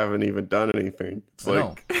like you haven't even done anything. It's I know.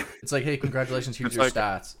 like It's like, hey, congratulations, here's it's your like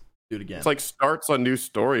stats. Do it again. it's like starts a new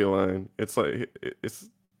storyline. It's like it's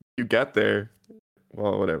you get there.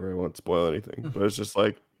 Well, whatever. I won't spoil anything, but it's just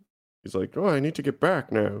like he's like, oh, I need to get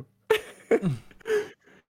back now.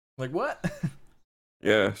 Like what?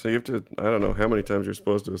 Yeah, so you have to. I don't know how many times you're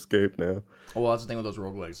supposed to escape now. Oh, well, that's the thing with those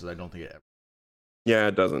roguelikes is I don't think it ever. Yeah,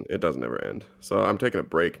 it doesn't. It doesn't ever end. So I'm taking a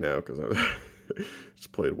break now because I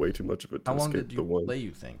just played way too much of it How to long did escape the you one. play?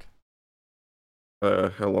 You think?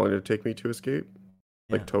 How long did it take me to escape?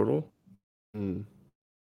 Yeah, Like total? Hmm.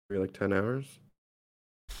 Maybe like 10 hours?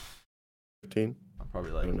 15? I'm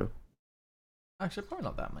probably I like don't know. actually probably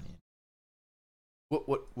not that many.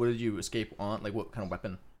 What did you escape on? Like what kind of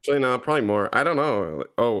weapon? Actually, no, probably more. I don't know.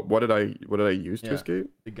 Oh, what did I use to Yeah, escape?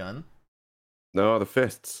 the gun. No, the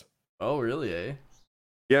fists. Oh, really? Eh?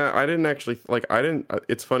 Yeah, I didn't actually like I didn't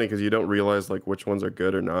it's funny because you don't realize like which ones are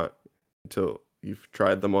good or not until you've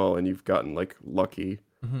tried them all and you've gotten like lucky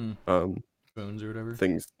Mm-hmm. um Spoons or whatever.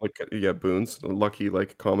 things like yeah, boons, a lucky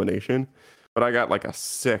like combination. But I got like a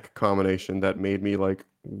sick combination that made me like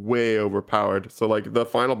way overpowered. So like the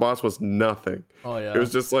final boss was nothing. Oh It yeah,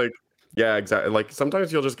 was just like yeah, exactly. Like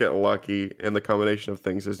sometimes you'll just get lucky and the combination of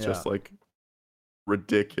things is yeah. just like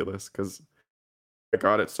ridiculous because I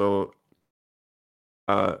got it so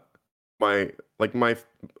uh my like my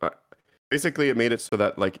uh, basically it made it so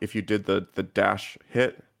that like if you did the dash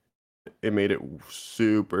hit, it made it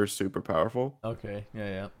super powerful. Okay,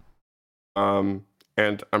 yeah, yeah,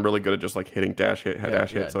 And I'm really good at just like hitting yeah,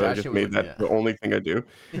 dash yeah. hit, so I Dash it just was made like that yeah, the only thing I do.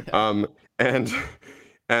 yeah. Um, and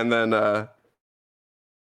and then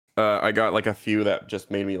I got like a few that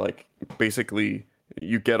just made me like basically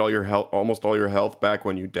you get all your health, almost all your health back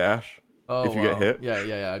when you dash Oh if you get wow, hit. yeah,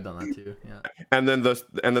 yeah, yeah. I've done that too. Yeah. And then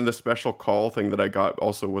the special call thing that I got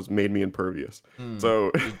also was made me impervious. Hmm.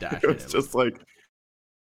 So Just dash it hit was it with. just like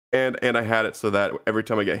and I had it so that every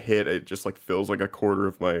time I get hit, it just like fills like a quarter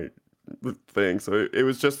of my thing. So it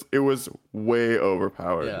was way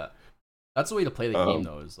overpowered. Yeah, that's the way to play the game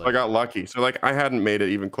though. Is I like got lucky. So like I hadn't made it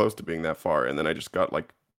even close to being that far, and then I just got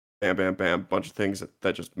like bam, bam, bunch of things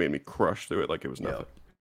that just made me crush through it like it was yeah. nothing.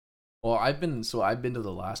 Well, I've been to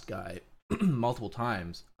the last guy multiple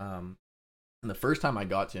times. And the first time I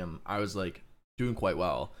got to him, I was like doing quite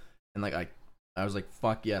well, and like I was like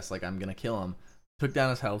fuck yes, like I'm gonna kill him. Took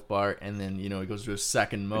down his health bar, and then he goes to his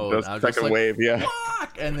second It mode. does And I was just second like wave, yeah.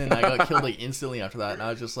 fuck, and then I got killed like instantly after that, and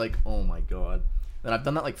I was just like oh my god. And I've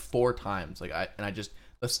done that like 4 times. Like I just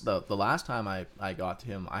the last time I got to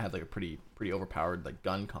him, I had like a pretty overpowered like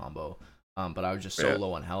gun combo. But I was just so Yeah.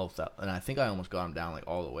 low on health that, and I think I almost got him down like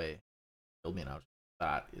all the way. Killed me, and I was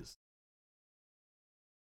that is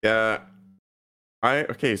Yeah.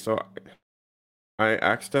 Okay, so I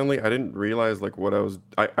didn't realize like what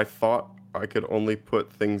I thought I could only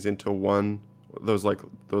put things into one those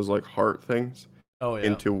like heart things oh yeah.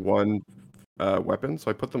 into one weapon.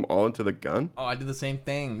 So I put them all into the gun. Oh, I did the same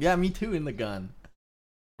thing. Yeah, me too in the gun.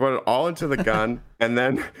 Put it all into the gun, and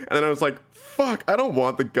then I was like, "Fuck! I don't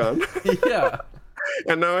want the gun." Yeah,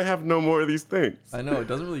 And now I have no more of these things. I know it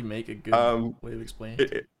doesn't really make a good Um, way of explaining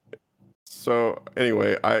it. it, it- so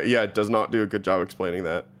anyway, it does not do a good job explaining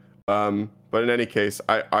that. But in any case,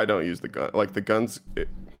 I don't use the gun. Like the guns,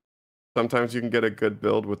 sometimes you can get a good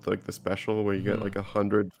build with like the special where you get Mhm. like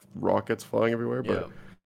 100 rockets flying everywhere. Yeah,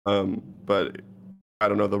 But I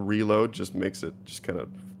don't know. The reload just makes it just kind of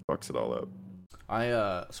fucks it all up.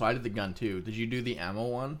 so I did the gun too. Did you do the ammo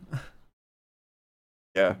one?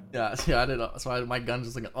 Yeah. Yeah, see, I did. My gun's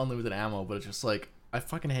just like unlimited ammo, but it's just like I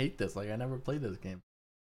fucking hate this. Like I never played this game.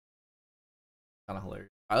 Kind of hilarious.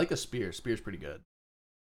 I like the spear. Spear's pretty good.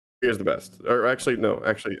 Here's the best. Or actually, no.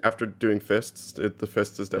 Actually, after doing fists, the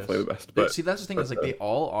fist is definitely Yes. the best. But See, that's the thing is like they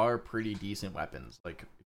all are pretty decent weapons. Like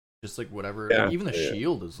just like whatever. yeah, Like even the yeah,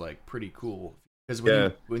 shield is like pretty cool because yeah,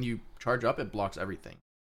 when you charge up, it blocks everything.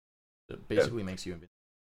 It yeah. basically makes you invincible.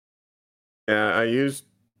 Yeah, I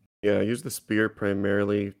used the spear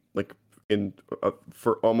primarily like in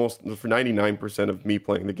for 99% of me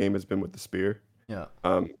playing the game has been with the spear. Yeah.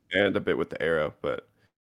 And a bit with the arrow, but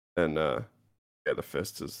then yeah, the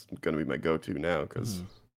fist is gonna be my go-to now because Hmm.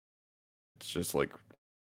 it's just like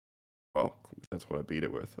well, that's what I beat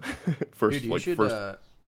it with. Dude, First you like should first I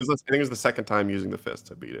think it was the second time using the fist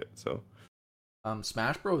to beat it. So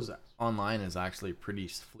Smash Bros online is actually pretty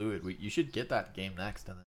fluid. You should get that game next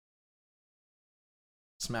and then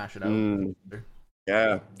smash it out. mm,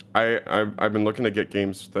 yeah, I've been looking to get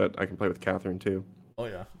games that I can play with Catherine too. Oh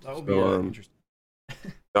yeah, that would be So interesting.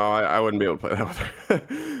 no, I wouldn't be able to play that with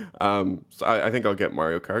her. So I think I'll get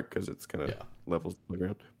Mario Kart because it's kind of Yeah. levels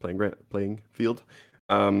the playing field.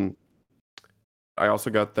 Um, I also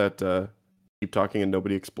got that Keep Talking and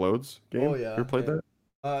Nobody Explodes game. Oh You yeah, ever played yeah. that?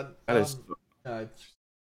 Uh, That is yeah, it's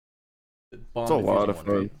the it's bomb a lot diffusing of one,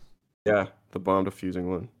 fun. right? Yeah, the bomb defusing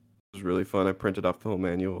one. It was really fun. I printed off the whole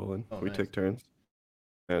manual and Oh we nice. took turns.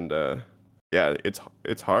 And yeah,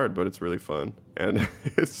 it's hard, but it's really fun and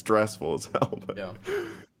it's stressful as hell. But Yeah.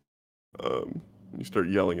 um, you start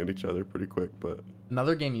yelling at each other pretty quick. But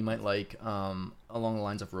Another game you might like, along the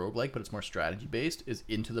lines of roguelike, but it's more strategy based, is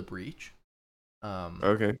Into the Breach.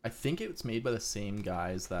 okay, I think it's made by the same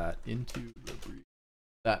guys that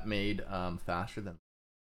that made Faster Than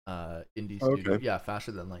Indie Studio. okay, Yeah,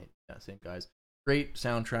 Faster Than Light. Yeah, same guys. Great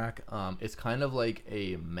soundtrack. It's kind of like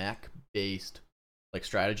a mech based like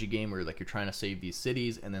strategy game where like you're trying to save these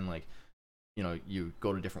cities and then like you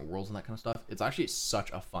go to different worlds and that kind of stuff. It's actually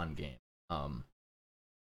such a fun game.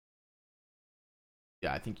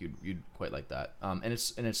 Yeah, I think you'd quite like that. And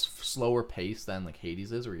it's slower paced than like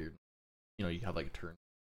Hades is, where you have like a turn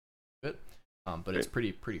bit. But it's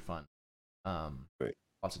right, pretty fun. right.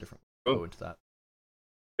 Lots of different Oh, go into that.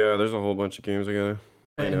 yeah, there's a whole bunch of games I gotta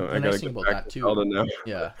play And now. I the gotta nice thing get about back that to too, Zelda now.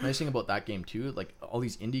 yeah, nice thing about that game too, like all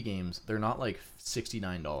these indie games, they're not like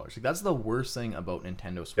 $69. Like that's the worst thing about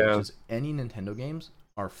Nintendo Switch Yeah, is any Nintendo games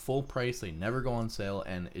are full price, they never go on sale,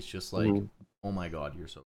 and it's just like, mhm, oh my god, you're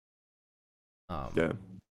so um yeah,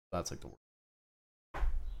 that's like the worst. But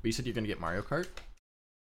you said you're gonna get Mario Kart?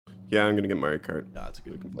 yeah. I'm gonna get Mario Kart. Yeah, that's a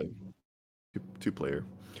So good we one. can play two player.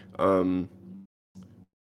 Um,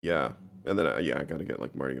 yeah, and then yeah, I gotta get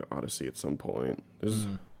like Mario Odyssey at some point. There's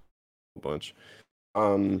Mm. a bunch.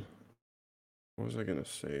 Um, what was I gonna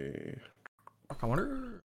say? I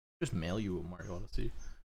wonder just mail you a Mario Odyssey.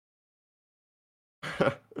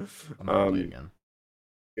 I might play it um, again.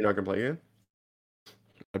 you're not gonna play again?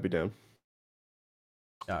 I'd be down.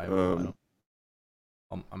 Yeah, I will.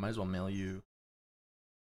 Um, I might as well mail you.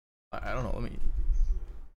 I don't know. Let me.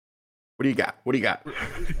 what do you got? What do you got?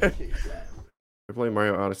 Where's my case at? I play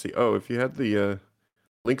Mario Odyssey. Oh, if you had the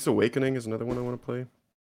Link's Awakening is another one I want to play.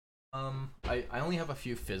 I only have a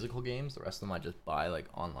few physical games. The rest of them I just buy like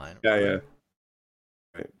online or Yeah, whatever.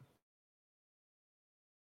 yeah. Right.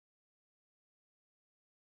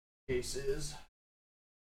 Cases.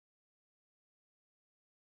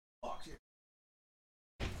 Box here.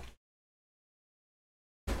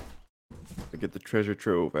 I get the treasure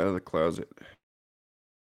trove out of the closet.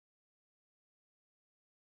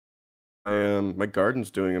 My garden's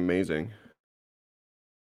doing amazing.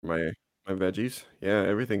 My my veggies. Yeah,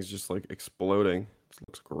 everything's just like exploding. It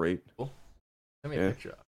looks great. Cool. Send me a Yeah.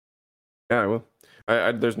 picture. Yeah, I will.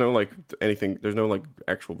 I there's no like anything. There's no like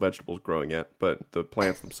actual vegetables growing yet, but the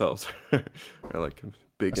plants themselves are like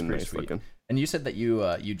big That's and pretty nice sweet. looking. And you said that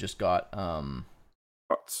you just got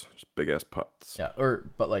Pots, just big ass pots. yeah, or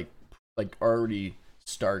but like already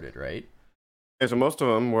started, right? Yeah, so most of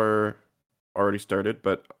them were already started,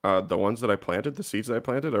 but the ones that I planted, the seeds that I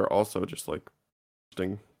planted, are also just like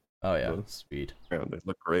bursting Oh yeah, the sweet. ground. They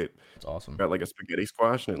look great. That's awesome. Got like a spaghetti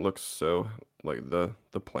squash, and it looks so like the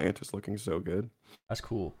plant is looking so good. That's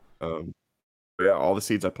cool. Um, but yeah, all the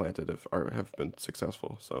seeds I planted have been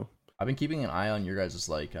successful. So I've been keeping an eye on your guys'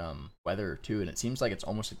 like weather too, and it seems like it's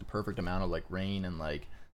almost like the perfect amount of like rain and like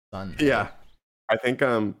sun. Hey? yeah, I think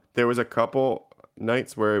there was a couple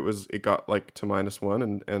nights where it got like to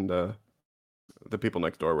 -1, and the people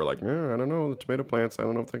next door were like, yeah, I don't know, the tomato plants, I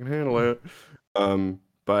don't know if they can handle Hmm. it.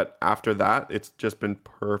 But after that, it's just been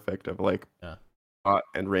perfect of like Yeah, hot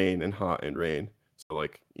and rain and hot and rain. So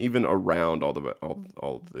like even around all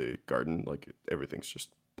the garden, like everything's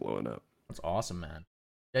just blowing up. that's awesome, man.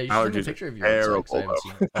 Yeah, you should send me a Allergies are picture of your outside because I terrible haven't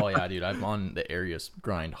seen it. though. Oh yeah, dude, I'm on the Arius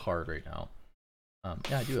grind hard right now.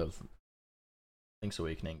 Yeah, I do have Link's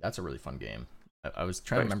Awakening. That's a really fun game. I was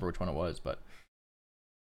trying to Nice. remember which one it was, but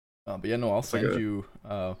yeah, no, I'll It's like send a you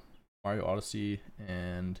Mario Odyssey,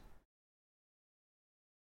 and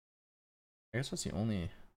I guess that's the only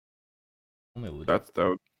legit that would,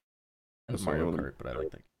 and that's the only Mario one. Kart, but I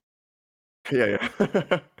like that. Yeah,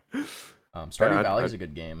 yeah. Stardew Yeah, Valley is a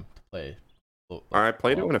good game to play, like I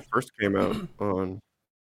played it co-op. when it first came out on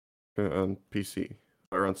PC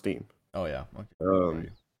or on Steam. Oh yeah, okay. Um,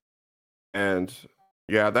 Right. and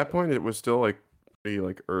yeah, at that point it was still like pretty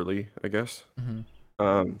like early, I guess. Hmm.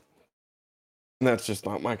 Um, and that's just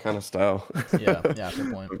not my kind of style Yeah, yeah, fair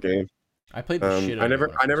point. of game. I played the shit I out of it never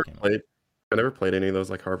when it I first never came out. played I never played any of those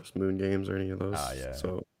like Harvest Moon games or any of Ah, those. yeah.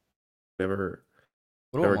 So never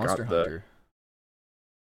What about never Monster got the Hunter?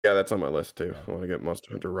 yeah, that's on my list too. Yeah. I want to get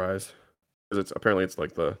Monster Hunter Rise because it's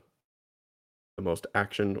like the most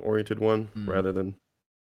action oriented one Mm. rather than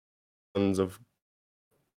tons of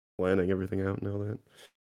planning everything out and all that.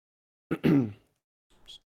 um,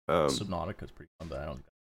 Subnautica is pretty fun, but I don't.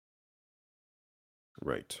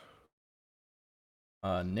 right.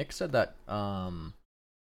 Nick said that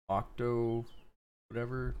Octo,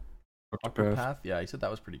 whatever, Octopath. Octopath. Yeah, he said that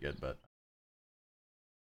was pretty good, but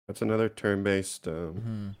That's another turn-based.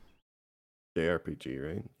 hmm JRPG,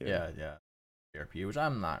 right? Yeah. Yeah. JRPG, which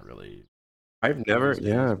I'm not really I've into never, these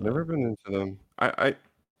yeah, days, I've but never been into them. I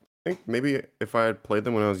think maybe if I had played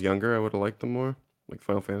them when I was younger, I would have liked them more, like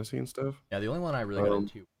Final Fantasy and stuff. yeah, the only one I really got Um,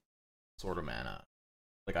 into Sword of Mana.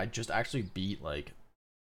 Like I just actually beat like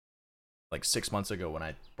 6 months ago when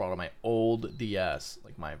I brought out my old DS,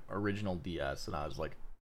 like my original DS, and I was like,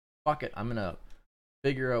 fuck it, I'm gonna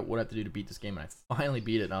figure out what I have to do to beat this game, and I finally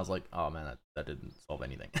beat it, and I was like, oh man, that didn't solve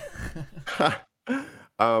anything.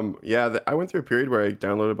 yeah, I went through a period where I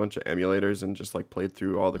downloaded a bunch of emulators and just like played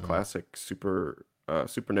through all the Mhm. classic Super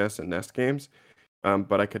NES and NES games.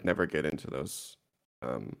 But I could never get into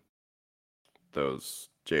um those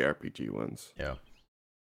JRPG ones. Yeah,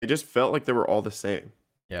 It just felt like they were all the same.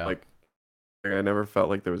 yeah, Like I never felt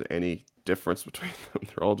like there was any difference between them.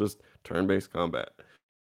 They're all just turn-based combat.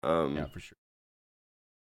 yeah, Um, for sure.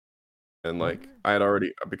 and I like wonder. I had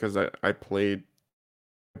already because I played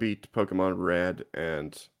beat Pokemon Red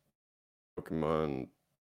and Pokemon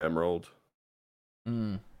Emerald.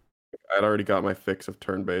 Mm, I'd already got my fix of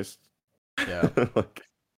turn-based. yeah, Like,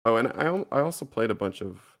 oh, and I also played a bunch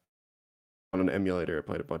of on an emulator. I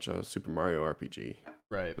played a bunch of Super Mario RPG,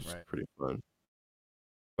 right, which is right. pretty fun.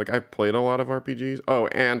 Like I played a lot of RPGs. Oh,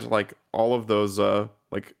 and like all of those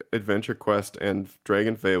like Adventure Quest and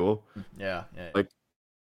Dragon Fable. Yeah, yeah, Like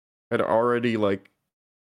had already like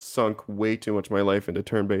sunk way too much of my life into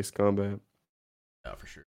turn-based combat. yeah, for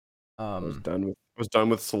sure. I was done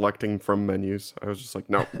with selecting from menus. I was just like,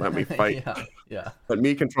 no, let me fight. Yeah, yeah. Let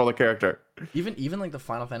me control the character. Even like the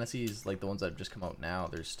Final Fantasies, like the ones that have just come out now,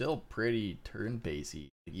 they're still pretty turn-basedy.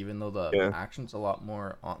 Like, even though the Yeah, action's a lot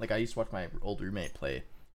more on. Like I used to watch my old roommate play. I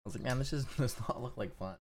was like, man, this is does not look like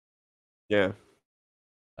fun. yeah.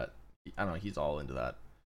 But I don't know. He's all into that.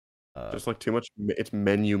 Uh, Just like too much. It's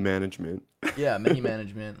menu management. yeah, menu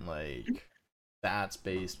management, like stats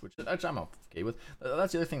based, which I'm okay with.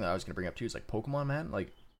 That's the other thing that I was gonna bring up too. Is like Pokemon, man.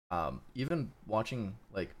 Like, even watching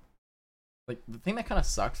like the thing that kind of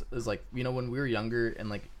sucks is like when we were younger and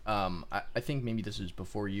like I think maybe this was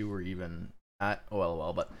before you were even at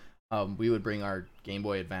OLOL, but we would bring our Game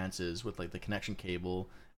Boy Advances with like the connection cable,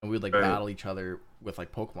 and we would like Right. battle each other with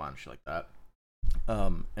like Pokemon and shit like that.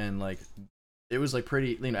 And like it was like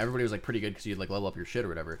pretty, everybody was like pretty good because you'd like level up your shit or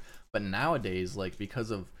whatever. But nowadays, like because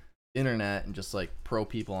of internet and just like pro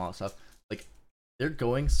people and all that stuff, like they're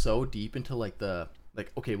going so deep into like the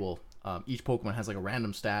like okay, well, each Pokemon has like a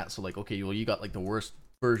random stat, so like okay, well you got like the worst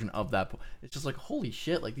version of that. It's just like holy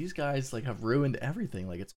shit, like these guys like have ruined everything.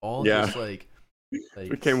 Like it's all Yeah. just It like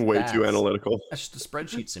became way too stats. analytical. That's just a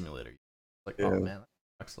spreadsheet simulator. Like oh Yeah. man,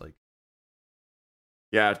 that sucks. Like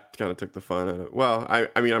Yeah, it kind of took the fun out of it. Well,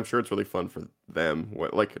 I mean, I'm sure it's really fun for them.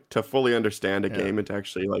 Like to fully understand a yeah, game and to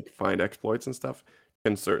actually like find exploits and stuff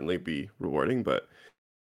can certainly be rewarding, but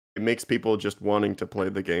it makes people just wanting to play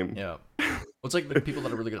the game. yeah. Well, it's like the people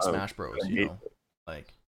that are really good at Smash Bros. I hate.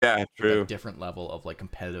 Like Yeah, like that true. different level of like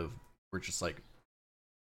competitive. We're just like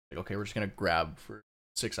okay, we're just gonna grab for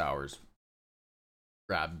 6 hours,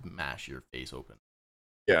 grab, mash your face open.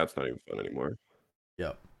 Yeah, it's not even fun anymore.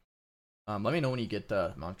 Yep. Let me know when you get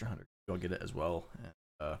Monster Hunter. Go get it as well.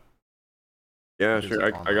 And, Yeah, there's sure.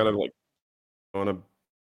 like I gotta online. like I wanna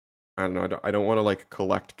I don't know. I don't want to like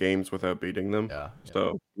collect games without beating them. Yeah, yeah. So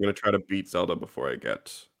I'm gonna try to beat Zelda before I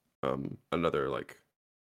get another like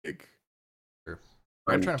big Sure.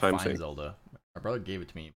 I'm time trying to time find sink. Zelda. My brother gave it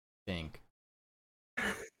to me. I think.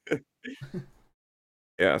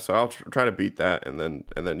 Yeah, so I'll try to beat that, and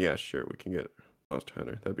then yeah, sure, we can get Monster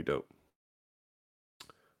Hunter. That'd be dope.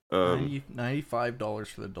 Um, 95 dollars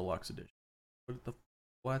for the deluxe edition. What the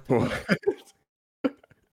what?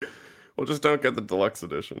 well, just don't get the deluxe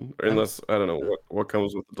edition, I'm unless I don't know what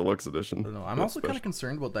comes with the deluxe I edition. don't know. I'm That's also kind of special.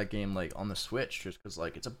 concerned about that game like on the Switch, just because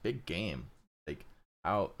like it's a big game. Like,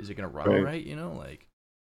 how is it gonna run all Right? right? Like,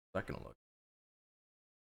 how's that gonna look?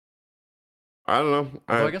 I don't know.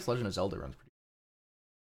 Although I I guess Legend of Zelda runs pretty.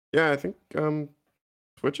 Yeah, I think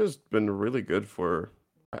Switch has been really good for.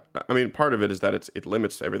 I mean, part of it is that it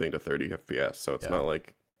limits everything to 30 FPS, so it's Yeah, not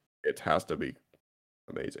like it has to be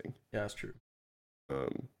amazing. yeah, that's true.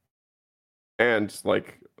 Um, and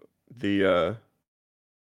like the uh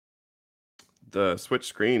the Switch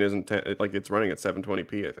screen isn't like it's running at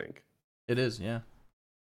 720p, I think. It is, yeah.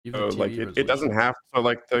 Even So the like TV it doesn't resolution. have so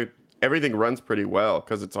like the everything runs pretty well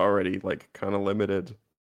because it's already like kind of limited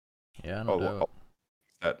Yeah, a no lot doubt.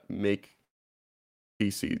 that make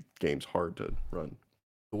PC games hard to run.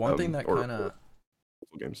 The one thing Or console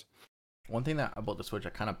games. one thing that about the Switch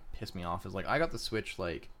that kind of pissed me off is like I got the Switch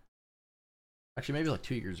like actually maybe like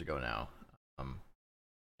 2 years ago now, um,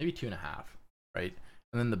 maybe two and a half, right?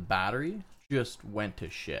 and then the battery just went to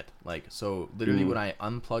shit. Like, so literally Mm, when I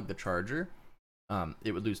unplugged the charger,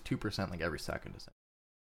 it would lose 2% like every second.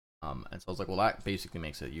 And so I was like, well, that basically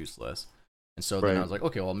makes it useless. And so then I right. was like,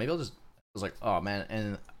 okay, well, maybe I'll just. I was like, oh man,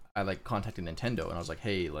 and I like contacted Nintendo, and I was like,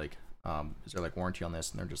 hey, like, is there like warranty on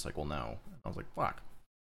this? And they're just like, well, no. And I was like, fuck.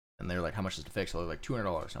 And they're like, how much is it to fix? So they're like $200.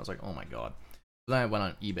 And I was like, oh my god. So then I went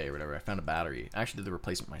on eBay or whatever. I found a battery. I actually did the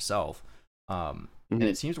replacement myself, and Hmm.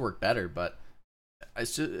 it seems to work better. But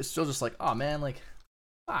it's still just like, oh man, like,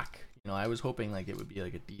 fuck. I was hoping like it would be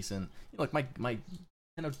like a decent, like my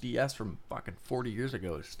Nintendo DS from fucking 40 years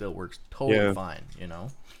ago still works totally Yeah, fine.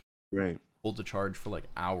 right. Holds a charge for like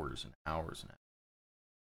hours and hours and hours.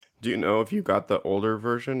 Do you know if you got the older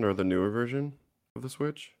version or the newer version of the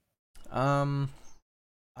Switch? Um,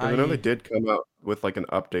 Because I know they I did come out with like an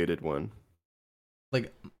updated one.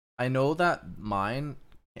 like I know that mine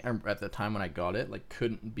at the time when I got it like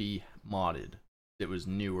couldn't be modded. It was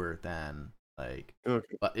newer than like,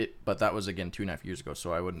 Okay. but that was again 2.5 years ago,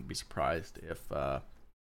 so I wouldn't be surprised if I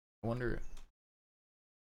wonder.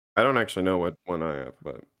 I don't actually know what one I have,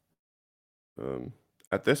 but um,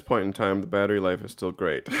 at this point in time, the battery life is still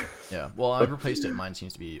great. Yeah, well, I've replaced it. Mine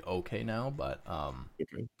seems to be okay now, but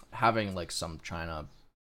Okay. having like some China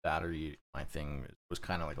battery, my thing was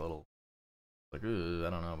kind of like a little like, I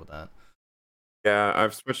don't know about that. Yeah,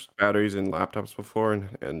 I've switched batteries in laptops before,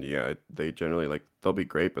 and yeah, they generally like they'll be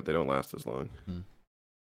great, but they don't last as long. Hmm.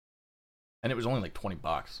 And it was only like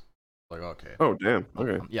 $20. Like, okay, Oh, damn.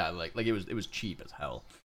 Okay. yeah, like it was cheap as hell.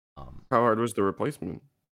 Um, How hard was the replacement?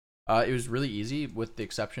 it was really easy with the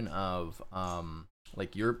exception of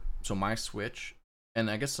like my Switch, and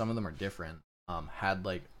I guess some of them are different. Had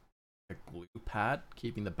like a glue pad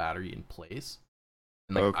keeping the battery in place,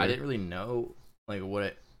 and like I Okay. didn't really know like what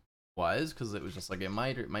it was because it was just like it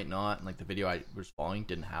might or it might not. And like the video I was following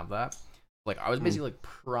didn't have that. Like I was Hmm. basically like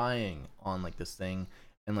prying on like this thing,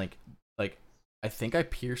 and like I think I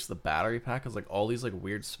pierced the battery pack because like all these like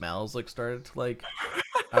weird smells like started to like.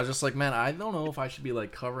 I was just like, man, I don't know if I should be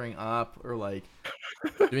like covering up or like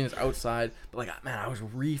doing this outside, but like, man, I was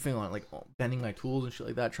reefing on it, like bending my tools and shit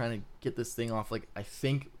like that, trying to get this thing off. Like, I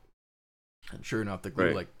think, and sure enough, the glue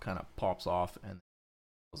Right. like kind of pops off, and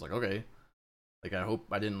I was like, okay, like I hope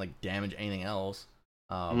I didn't like damage anything else.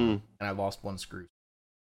 Hmm. And I lost one screw,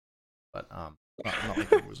 but not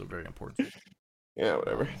like it was a very important screw. Yeah,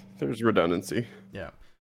 whatever. Um, There's redundancy. yeah,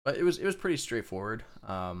 but it was pretty straightforward.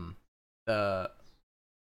 The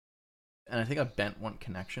and I think I bent one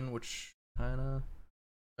connection, which kind of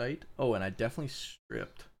tight. Oh, and I definitely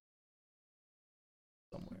stripped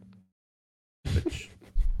somewhere. Which,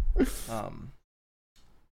 um,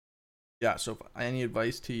 yeah. So, any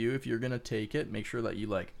advice to you if you're gonna take it, make sure that you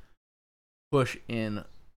like push in,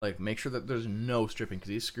 like make sure that there's no stripping because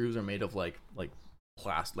these screws are made of like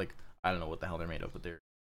plastic. Like I don't know what the hell they're made of, but they're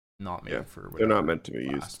not Yeah, made for they're not whatever meant to be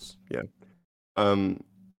used. lasts. Yeah. Um.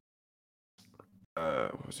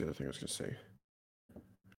 What was the other thing I was gonna say?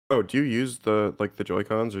 Oh, do you use the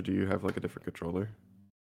Joy-Cons or do you have like a different controller?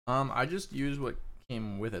 I just use what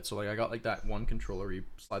came with it. So like I got like that one controller where you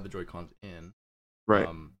slide the Joy Cons in. Right.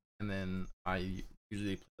 And then I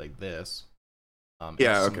usually play like this. If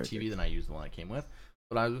Yeah. this is on the Okay. Okay. TV, then I use the one I came with.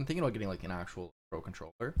 But I've been thinking about getting like an actual pro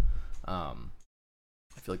controller. Um,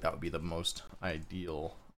 I feel like that would be the most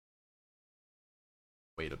ideal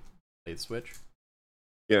way to play the Switch.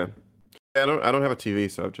 Yeah. I don't have a TV,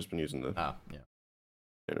 so I've just been using the Yeah.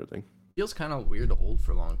 standard thing. Feels kind of weird to hold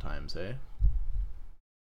for long times, eh?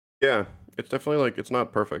 Yeah, it's definitely like it's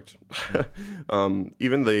not perfect. Mm.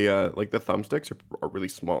 Even the like the thumbsticks are really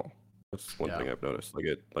small. That's one Yeah. thing I've noticed.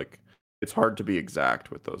 Like it's hard to be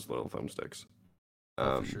exact with those little thumbsticks. Oh,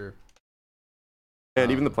 for Um, sure.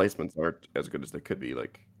 and even the Um, placements aren't as good as they could be.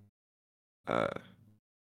 Uh,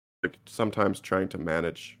 like sometimes trying to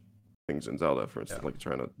manage things in Zelda, for yeah. instance, like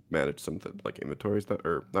trying to manage something like inventory stuff,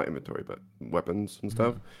 or not inventory, but weapons and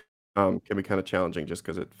stuff, Mhm. can be kind of challenging just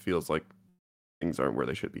because it feels like things aren't where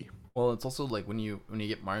they should be. Well, it's also like when you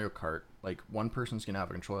get Mario Kart, like one person's gonna have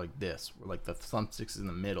a controller like this, where like the thumbsticks is in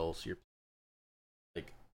the middle, so you're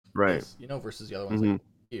like Right. this, versus the other one's like Hmm.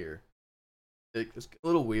 here. It's a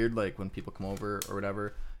little weird, like when people come over or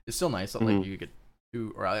whatever. It's still nice that Hmm. like you get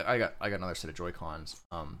two, or I got another set of Joy Cons,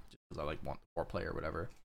 just because I like want the 4 player or whatever.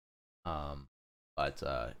 But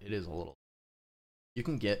it is a little. You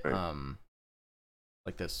can get Right.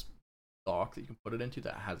 like this dock that you can put it into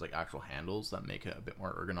that has like actual handles that make it a bit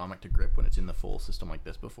more ergonomic to grip when it's in the full system like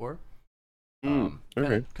this before. Mm, kind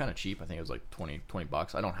okay. of kind of cheap. I think it was like 20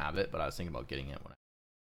 bucks. I don't have it, but I was thinking about getting it when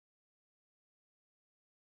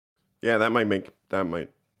Yeah, that might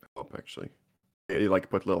help actually. Yeah, you like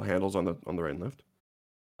put little handles on the right and left.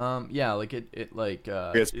 Yeah, like it like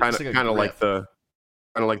It's it's like a grip. kind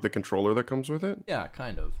of like the controller that comes with it. Yeah,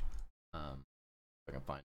 kind of. If I can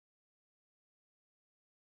find.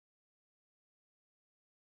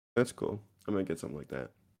 That's cool. I'm gonna get something like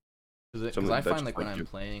that. Because Something I that find just like when like I'm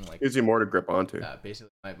playing like gives you more to grip onto.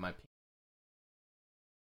 basically my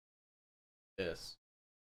this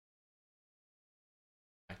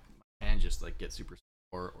my hand just like gets super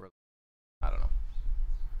sore or I don't know.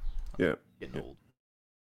 Yeah. Getting old.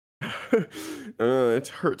 It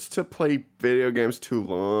hurts to play video games too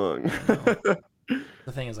long. I know.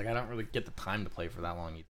 The thing is, like, I don't really get the time to play for that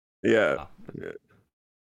long either. Yeah. Ah. Yeah.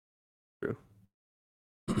 True.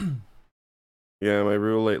 Yeah, my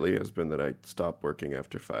rule lately has been that I stop working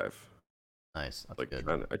after 5. Nice. That's Like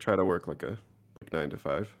good. I try to work like 9 to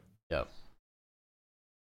 5, Yep.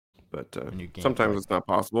 but And you game for sometimes like it's not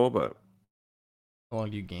possible. But how long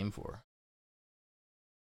do you game for?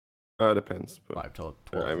 it depends. But 5 till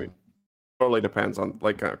 12. I mean, totally depends on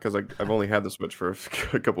like because I've only had the Switch for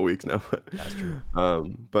a couple weeks now. That's true.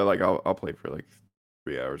 But like I'll play for like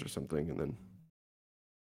 3 hours or something, and then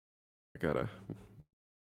I gotta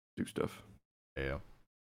do stuff. Yeah.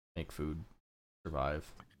 Make food. Survive.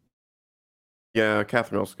 Yeah,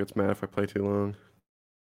 Catherine also gets mad if I play too long.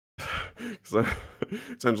 Because I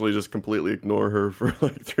essentially just completely ignore her for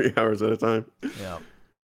like 3 hours at a time. Yeah.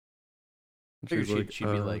 And Figured she's like, she'd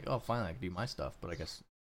be like, oh, finally, I can do my stuff, but I guess.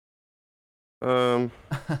 no,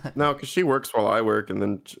 because she works while I work, and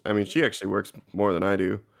then I mean, she actually works more than I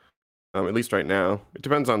do. At least right now. It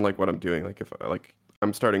depends on like what I'm doing. Like if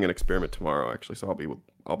I'm starting an experiment tomorrow actually, so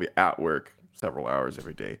I'll be at work several hours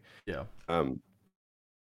every day. Yeah.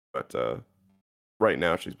 But right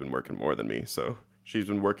now she's been working more than me, so she's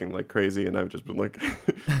been working like crazy, and I've just been like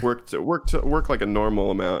work like a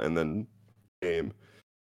normal amount, and then game.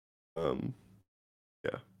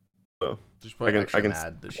 Yeah. So She's probably I extra can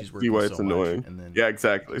mad that she's see working why so it's much annoying. and then Yeah,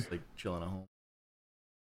 exactly. just like chilling at home.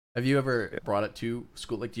 Have you ever Yeah. brought it to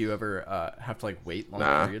school? Like, do you ever have to like wait long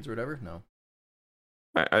Nah. periods or whatever? No.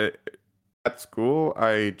 I at school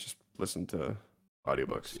I just listen to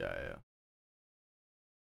audiobooks. Yeah, yeah.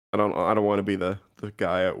 I don't want to be the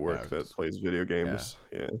guy at work that just- plays video games.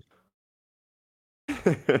 Yeah.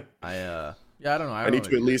 Yeah, I don't know. I I don't need know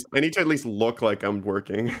to either. at least look like I'm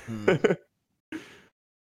working.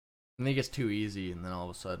 And then it gets too easy, and then all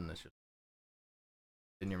of a sudden it's just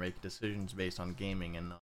then you're making decisions based on gaming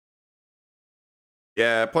and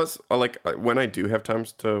Yeah, plus like when I do have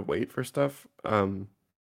times to wait for stuff,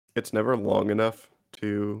 it's never long enough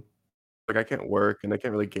to like I can't work and I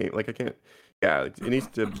can't really game like I can't yeah, it needs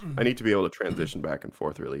to I need to be able to transition back and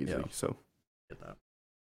forth really easily. Yeah. So get that.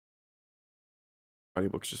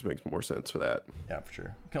 audiobooks just makes more sense for that. Yeah, for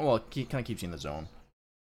sure. Well, it kind of keeps you in the zone.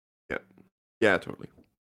 Yeah. Yeah, totally.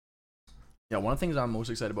 Yeah, one of the things I'm most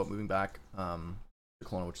excited about moving back to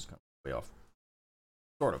Kelowna, which is kind of way off.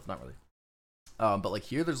 Sort of, not really. But like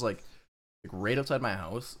here, there's like right outside my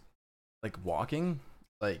house, like walking,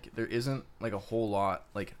 like there isn't like a whole lot.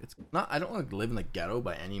 Like it's not. I don't like live in the ghetto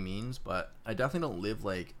by any means, but I definitely don't live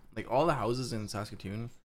like all the houses in Saskatoon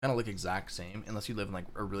kind of look exact same unless you live in like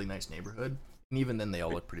a really nice neighborhood, and even then they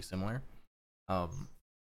all look pretty similar.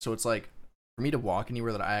 So it's like for me to walk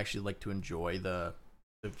anywhere that I actually like to enjoy the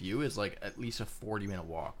view is like at least a 40-minute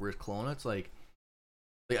walk. Whereas Kelowna, it's like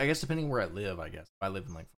I guess depending where I live, I guess if I live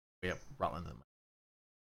in like way up Rutland,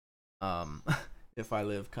 if I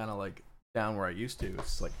live kind of like down where I used to,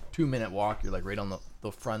 it's like 2-minute walk. You're like right on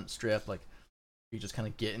the front strip. Like you just kind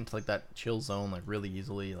of get into like that chill zone like really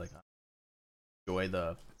easily. Like enjoy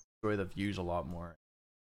the views a lot more.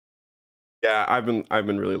 Yeah, I've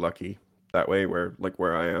been really lucky that way where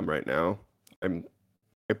I am right now. I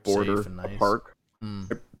border Safe and a nice. park.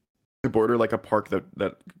 I border like a park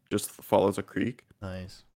that just follows a creek.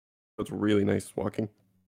 Nice. So it's really nice walking.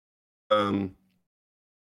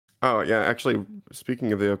 Oh yeah, actually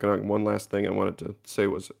speaking of the Okanagan, one last thing I wanted to say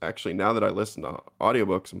was actually now that I listen to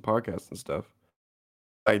audiobooks and podcasts and stuff,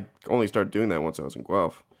 I only started doing that once I was in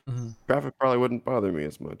Guelph. Traffic probably wouldn't bother me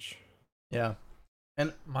as much. Yeah.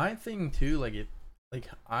 And my thing too, like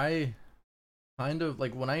I kind of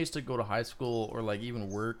like when I used to go to high school or like even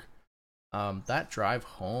work, that drive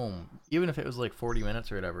home, even if it was like 40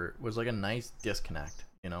 minutes or whatever, was like a nice disconnect,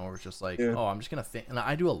 where it's just like, Yeah. oh, I'm just gonna think, and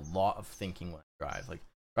I do a lot of thinking when I drive, like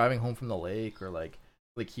driving home from the lake or like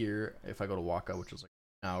here if I go to Waka, which is like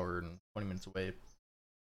an hour and 20 minutes away,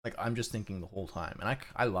 like I'm just thinking the whole time, and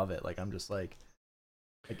I love it. Like I'm just like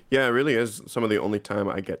Yeah, it really is some of the only time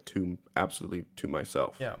I get to absolutely to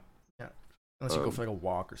myself. yeah, unless you go for like a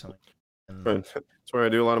walk or something. And That's where I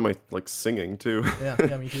do a lot of my like singing too. yeah,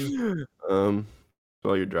 me too.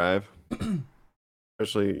 While you drive.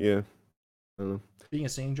 Especially, yeah. I don't know. Being a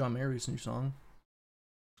singing John Mayer's new song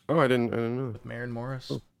Oh, I didn't know. with Maren Morris.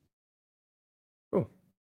 Oh, cool.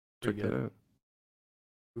 Pretty Check that good. out.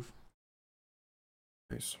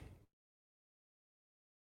 Nice.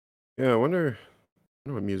 Yeah, I wonder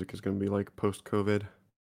what music is gonna be like post-COVID.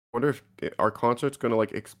 Wonder if are concerts gonna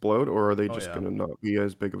like explode, or are they Oh just yeah. gonna not be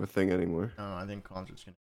as big of a thing anymore? No, I think concerts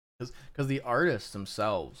can, because the artists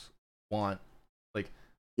themselves want like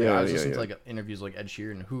I Yeah, was yeah, listening to yeah. like interviews like Ed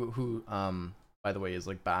Sheeran, who by the way is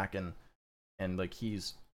like back and like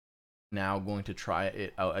he's now going to try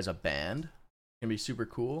it out as a band. It's gonna be super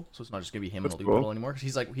cool. So it's not just gonna be him and That's a loop cool. pedal anymore. Cause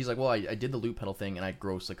he's like, well, I did the loop pedal thing and I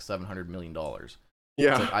grossed like $700 million. It's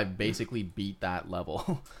Yeah, like I basically beat that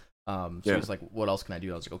level. So yeah. he's like, what else can I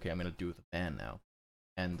do? I was like, okay, I'm gonna do it with a band now.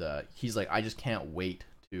 And he's like, I just can't wait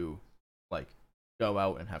to like go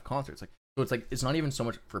out and have concerts. Like, so it's like it's not even so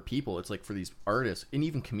much for people. It's like for these artists and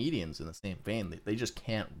even comedians in the same vein. They just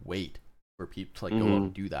can't wait for people to like go out Mm-hmm.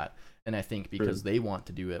 and do that. And I think True. because they want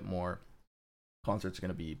to do it more, concerts are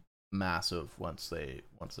gonna be massive once they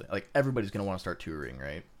like everybody's gonna want to start touring,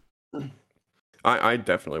 right? I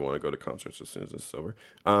definitely want to go to concerts as soon as this is over.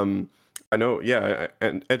 Um, I know, yeah,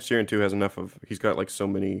 and Ed Sheeran too has enough of. He's got like so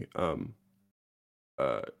many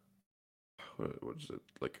uh what is it,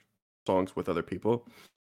 like songs with other people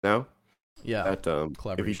now Yeah, that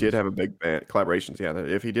if he did collaborations. have a big band collaborations, yeah, that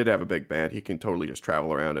if he did have a big band, he can totally just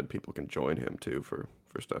travel around and people can join him too for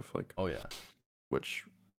stuff like, Oh yeah. which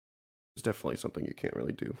is definitely something you can't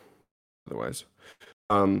really do otherwise.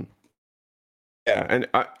 Um, yeah, and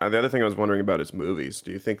the other thing I was wondering about is movies.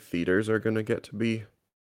 Do you think theaters are going to get to be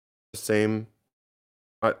the same?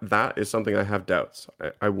 That is something I have doubts.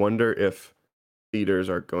 I wonder if theaters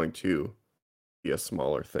are going to be a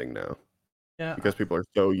smaller thing now Yeah, because people are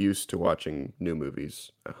so used to watching new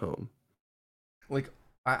movies at home. like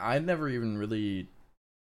I never even really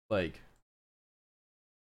like.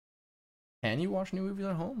 Can you watch new movies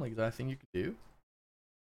at home? Like, is that a thing you could do?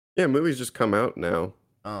 Yeah, movies just come out now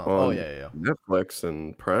Oh on yeah, yeah, yeah. Netflix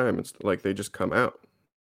and Prime and like they just come out.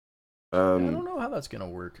 Yeah, I Um, don't know how that's gonna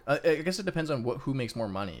work. I guess it depends on who makes more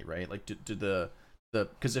money, right? Like, do the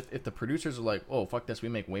because if the producers are like, oh fuck this, we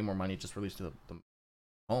make way more money, just release to the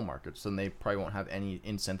home markets, then they probably won't have any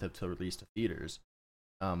incentive to release to theaters.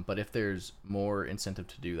 But if there's more incentive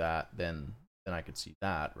to do that, then I could see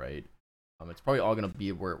that, right? It's probably all gonna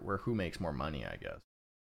be where who makes more money, I guess.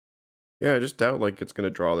 yeah, I just doubt like it's gonna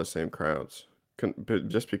draw the same crowds. But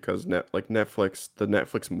just because Netflix, the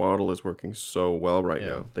Netflix model is working so well right Yeah.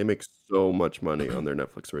 now. They make so much money on their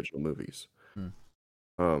Netflix original movies. Hmm.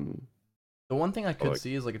 Um, The one thing I so, could like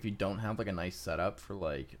see is like if you don't have like a nice setup for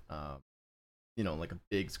like like a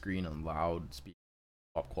big screen and loud speak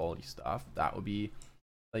top quality stuff, that would be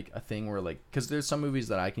like a thing where like because there's some movies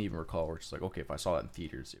that I can even recall where it's like okay if I saw it in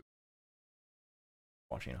theaters,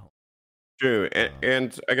 watching at home. true, Um,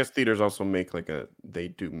 and I guess theaters also make they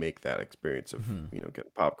do make that experience of mhm.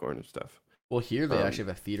 getting popcorn and stuff. Well, here they Um, actually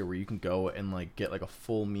have a theater where you can go and like get like a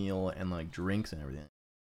full meal and like drinks and everything.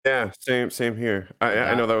 yeah, same here. Like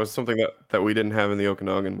I know that, that was something that we didn't have in the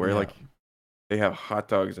Okanagan, where yeah, like they have hot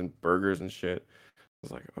dogs and burgers and shit. I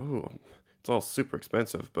was like, oh, it's all super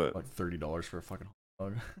expensive, but like $30 for a fucking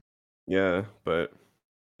hot dog. yeah, but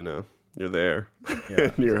you're there Yeah,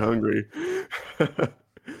 and you're exactly. hungry.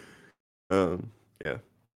 um, yeah.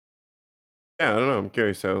 Yeah, I don't know. I'm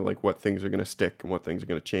curious how like what things are gonna stick and what things are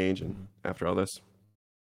gonna change and Mhm. after all this.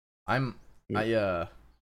 I'm Yeah.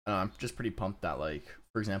 I'm just pretty pumped that like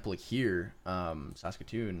for example like here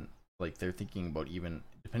Saskatoon like they're thinking about even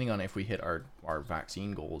depending on if we hit our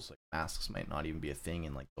vaccine goals like masks might not even be a thing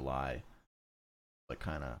in like July, like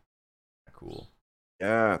kind of cool.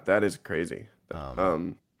 Yeah, that is crazy. um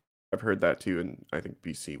Um, I've heard that too, and I think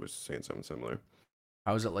BC was saying something similar.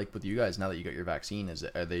 how is it like with you guys now that you got your vaccine?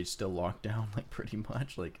 Are they still locked down like pretty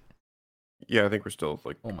much like Yeah, I think we're still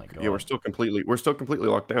like, oh my yeah, god we're still completely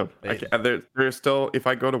locked down. it, There's still, if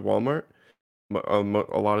I go to Walmart, a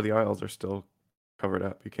lot of the aisles are still covered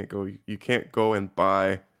up. You can't go and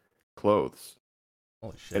buy clothes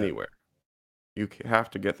holy shit, anywhere. Have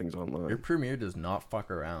to get things your online. premier does not fuck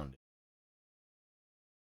around.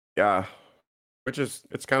 Yeah, which is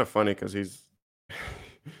it's kind of funny because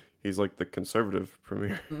he's like the conservative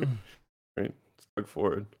premier, right? It's look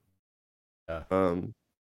forward. Yeah, Um,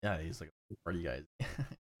 yeah, he's like a party guy.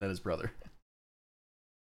 That his brother.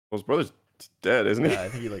 well, his brother's dead, isn't he? Yeah, I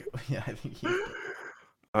think he like yeah I think he's dead.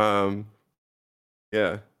 um,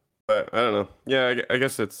 yeah, but I don't know. Yeah, I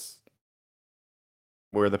guess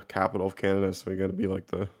we're the capital of Canada, so we got to be like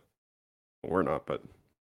we're not, but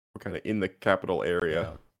we're kind of in the capital area,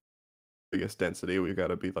 Yeah. biggest density. We got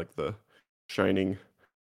to be like the shining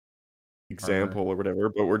armor. example or whatever,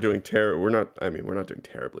 but we're not, I mean, we're not doing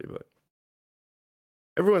terribly, but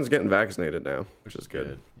everyone's getting vaccinated now, which is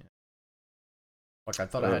good. Yeah. Like I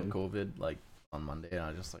thought I had Um, COVID like on Monday, and I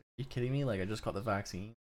was just like, "Are you kidding me? Like I just got the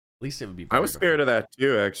vaccine. At least it would be I better was before." scared of that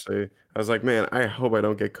too, actually. I was like, man, I hope I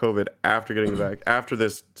don't get COVID after getting the vac after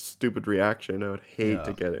this stupid reaction. I would hate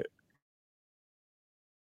to Yeah. get it.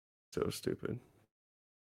 So stupid.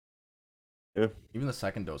 Yeah. Even the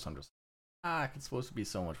second dose, I'm just it's supposed to be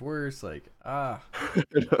so much worse. Like I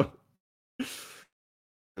know.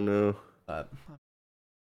 I know. but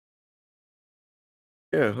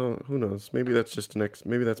Yeah, who knows? Maybe that's just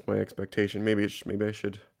maybe that's my expectation. Maybe I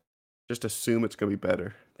should just assume it's gonna be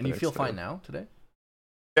better and the you feel next fine time. now today?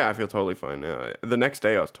 Yeah, I feel totally fine now. The next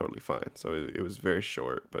day I was totally fine. So it was very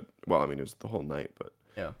short, but well, I mean it was the whole night, but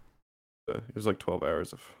Yeah. it was like 12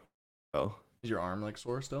 hours of hell. Is your arm like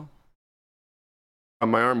sore still?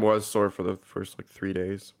 My arm was sore for the first like 3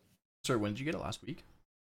 days. Sorry, when did you get it? Last week?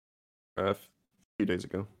 A few days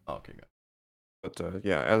ago. Oh, okay, good. But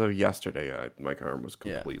yeah, as of yesterday, my arm was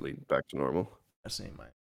Yeah. completely back to normal. That's same.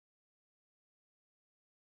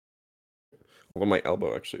 Well, my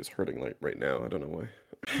elbow actually is hurting like right now. I don't know why.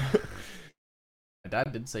 My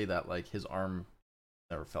dad did say that like his arm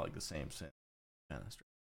never felt like the same since dentistry.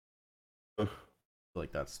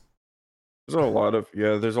 Like that's There's a lot of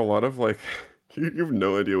there's a lot of like you have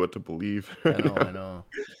no idea what to believe I right know, now. I know.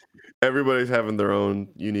 Everybody's having their own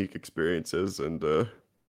unique experiences, and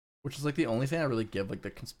Which is like the only thing I really give like the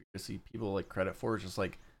conspiracy people like credit for is just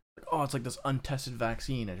like oh, it's like this untested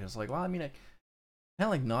vaccine. And just like, well, I mean, kind of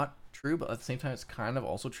like not true, but at the same time, it's kind of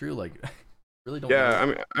also true. Like, really don't know.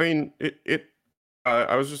 yeah, I mean it.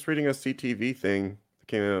 I was just reading a CTV thing that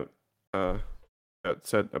came out that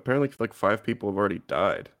said apparently like 5 people have already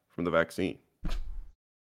died from the vaccine.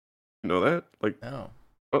 You know that? Like, No.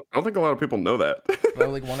 I don't think a lot of people know that. But I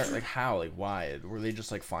like wonder like how, like why were they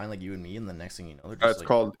just like fine like you and me, and the next thing you know they're just It's like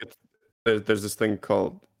called. There's this thing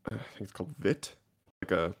called. I think it's called VIT,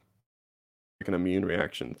 like an immune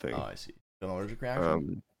reaction thing. oh, I see, an allergic reaction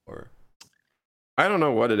Um, or I don't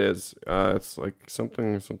know what it is. It's like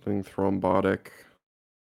something thrombotic.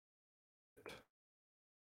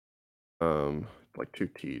 Like 2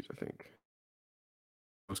 T's, I think.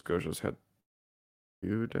 Nova Scotia's had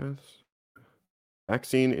 2 deaths.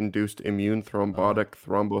 Vaccine-induced immune thrombotic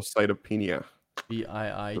thrombocytopenia.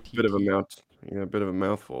 A bit of a BIITT. mouth, a bit of a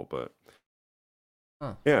mouthful, but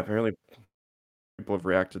Huh. yeah, apparently people have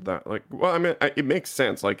reacted that like. Well, I mean, it makes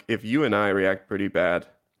sense. Like if you and I react pretty bad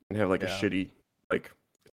and have like a Yeah. shitty, like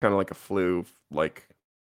kind of like a flu like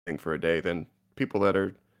thing for a day, then people that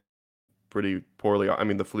are pretty poorly. I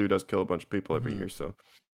mean, the flu does kill a bunch of people every year, so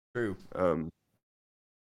True.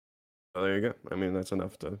 So there you go. I mean, that's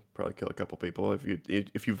enough to probably kill a couple people.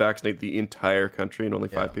 If you vaccinate the entire country and only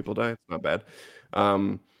Yeah. 5 people die, it's not bad.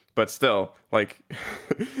 But still, like,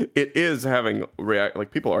 it is having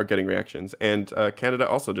like people are getting reactions, and Canada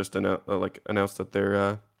also just announced that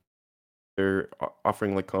they're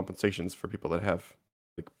offering like compensations for people that have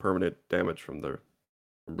like permanent damage from their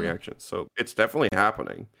reactions. So it's definitely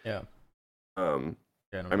happening. Yeah. Yeah,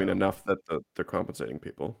 no I mean, doubt. enough that they're compensating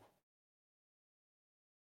people.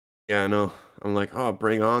 Yeah, I know. I'm like, oh,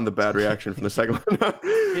 bring on the bad reaction from the second one.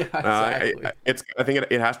 Yeah, exactly. I think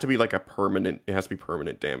it has to be like a permanent. It has to be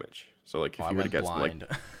permanent damage. So like if Oh, I you were to went get some, like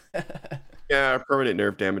blind. permanent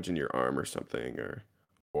nerve damage in your arm or something, or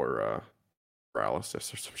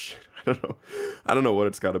paralysis or some shit. I don't know what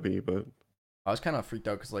it's got to be, but I was kind of freaked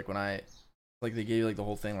out because like when I like they gave you like the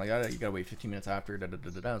whole thing like you gotta wait 15 minutes after da da da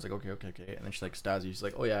da da. I was like okay, and then she like stabs you. She's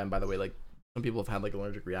like, oh yeah, and by the way, like some people have had like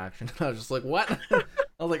allergic reaction. I was just like, what?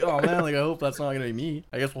 I was like, oh man, like I hope that's not gonna be me.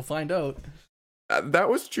 I guess we'll find out. that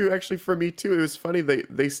was true actually for me too. It was funny.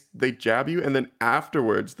 They jab you, and then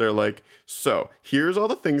afterwards they're like, so here's all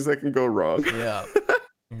the things that can go wrong. Yeah.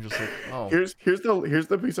 You're just like, oh Here's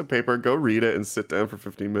the piece of paper. Go read it and sit down for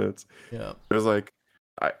 15 minutes. yeah. It was like,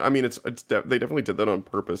 I mean, they definitely did that on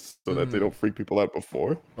purpose so that they don't freak people out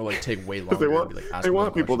before. Or like take way 'Cause longer. they want And be, like, they asking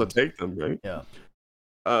want them people to questions. take them, right?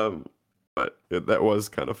 Yeah. But that was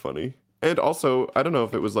kind of funny. And also, I don't know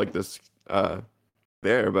if it was like this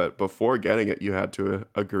there, but before getting it, you had to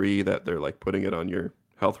agree that they're like putting it on your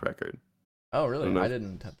health record. Oh I really? don't know. I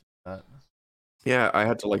didn't have to do that. Yeah, I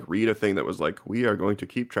had to like read a thing that was like, we are going to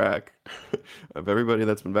keep track of everybody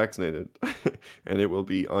that's been vaccinated, and it will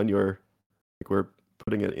be on your, like, we're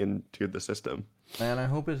putting it into the system. Man, I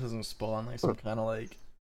hope it doesn't spawn like some kind of like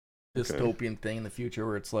Okay. dystopian thing in the future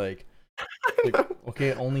where it's like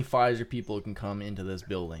okay, only Pfizer people can come into this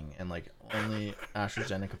building, and like only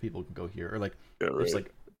AstraZeneca people can go here, or like Yeah, it's right.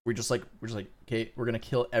 like we're just like, okay, we're gonna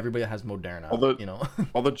kill everybody that has All Moderna, the you know?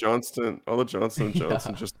 all the Johnson and Johnson Yeah.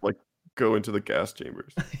 just like go into the gas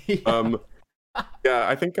chambers. Yeah. Um, yeah,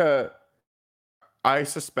 I think I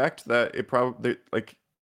suspect that it probably like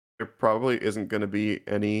there probably isn't going to be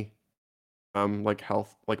any like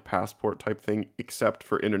health like passport type thing except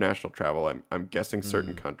for international travel. I'm guessing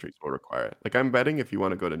certain Mm, countries will require it. Like I'm betting if you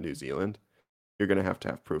want to go to New Zealand, you're going to have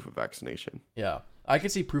proof of vaccination. yeah. I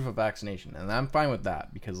could see proof of vaccination, and I'm fine with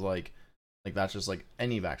that because like that's just like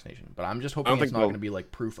any vaccination. But I'm just I don't hoping it's think not they'll gonna be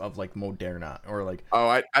like proof of like Moderna or Oh,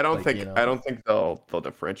 I you know. don't think they'll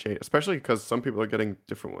differentiate, especially because some people are getting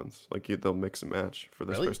different ones. Like they'll mix and match for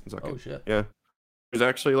this Really? person's not Oh getting. shit. Yeah. There's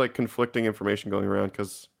actually like conflicting information going around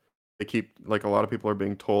because they keep like a lot of people are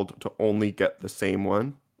being told to only get the same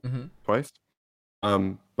one Mm-hmm. twice.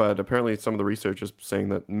 But apparently some of the research is saying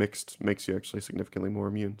that mixed makes you actually significantly more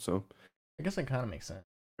immune. So I guess that kind of makes sense.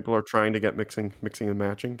 people are trying to get mixing and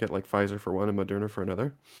matching, get like Pfizer for one and Moderna for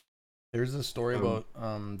another. There's a story Um,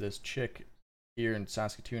 about this chick here in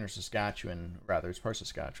Saskatoon or Saskatchewan, rather, it's part of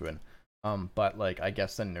Saskatchewan. But like I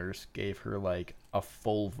guess the nurse gave her like a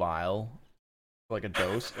full vial, like a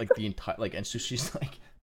dose, like the entire like, and so she's like,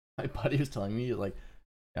 my buddy was telling me like,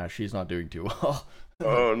 yeah, she's not doing too well.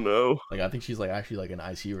 oh no. Like I think she's like actually like in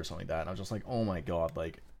ICU or something like that. And I was just like, oh my god,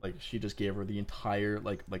 like she just gave her the entire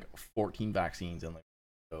like 14 vaccines and like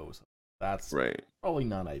dose. That's Right. probably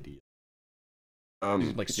not ideal.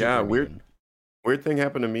 She's like super Yeah, immune. weird thing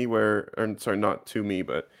happened to me where, or sorry, not to me,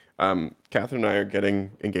 but Catherine and I are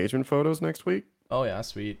getting engagement photos next week, Oh yeah,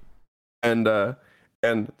 sweet. and uh,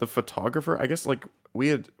 and the photographer, I guess like we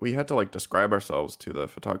had to like describe ourselves to the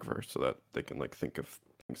photographer so that they can like think of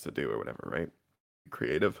things to do or whatever, right?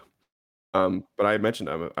 Creative. But I had mentioned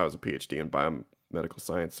I was a PhD in biomedical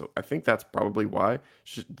science, so I think that's probably why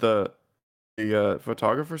the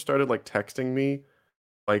photographer started like texting me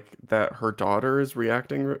like that her daughter is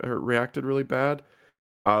reacted really bad.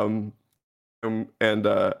 Um, and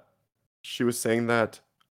she was saying that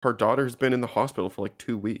her daughter's been in the hospital for like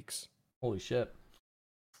 2 weeks. Holy shit.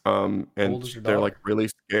 How old And is your they're like daughter? really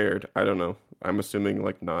scared. I don't know. I'm assuming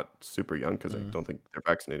like not super young because I Mm. don't think they're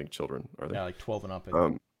vaccinating children, are they? Yeah, like 12 and up, I think.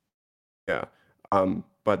 Um, yeah.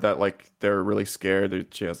 But that like they're really scared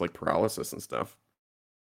that she has like paralysis and stuff.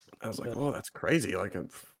 I was like, Shit. oh, that's crazy. Like, I'm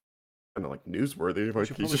kind of like newsworthy. You Like,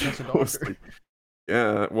 should he probably just text a was doctor. like,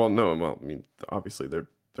 yeah. Well, no. Well, I mean, obviously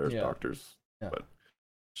there's Yeah. doctors, Yeah. but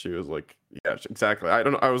she was like, yeah, exactly. I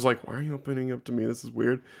don't know. I was like, why are you opening up to me? This is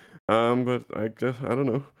weird. But I guess I don't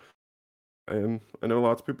know. I know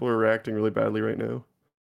lots of people are reacting really badly right now.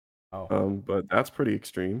 Oh, But that's pretty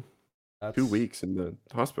extreme. two that's weeks in the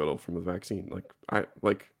hospital from a vaccine. I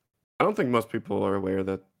don't think most people are aware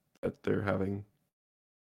that they're having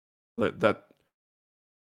that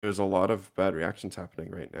there's a lot of bad reactions happening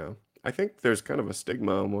right now. I think there's kind of a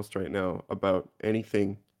stigma almost right now about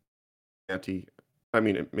anything anti. I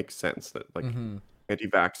mean, it makes sense that like mm-hmm.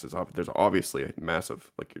 anti-vax is there's obviously a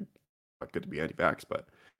massive like you're not good to be anti-vax, but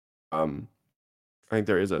um, I think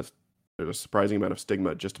there's a surprising amount of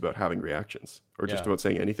stigma just about having reactions or just Yeah. about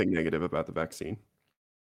saying anything negative about the vaccine.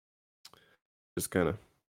 Just kind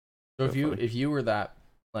So of funny. if you were that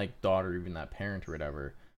like daughter, even that parent or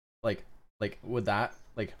whatever, like would that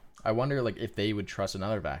like I wonder like if they would trust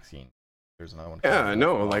another vaccine. There's another one Yeah, coming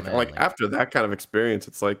out. I Like, know. oh man, Like after that kind of experience,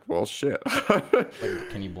 it's like, well, shit. like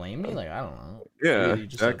can you blame me? Like I don't know. Maybe Yeah, they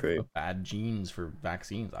just have exactly. a bad genes for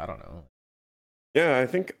vaccines. I don't know. Yeah, I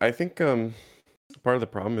think part of the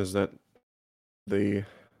problem is that the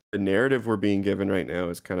the narrative we're being given right now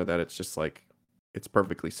is kind of that it's just like it's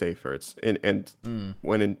perfectly safe or it's and Mm.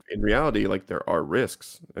 when in reality like there are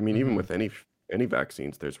risks. I mean, even Mm-hmm. with any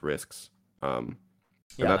vaccines, there's risks. Um,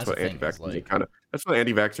 and Yeah, that's the thing is like that's what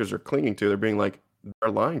anti-vaxxers are clinging to. They're being like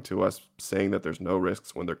they're lying to us, saying that there's no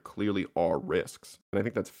risks when there clearly are risks. And I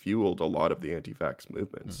think that's fueled a lot of the anti-vax mm,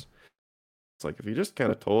 movements. It's like if you just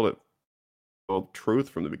kind of told truth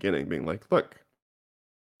from the beginning, being like, look,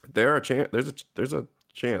 there's a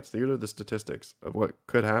chance. These are the statistics of what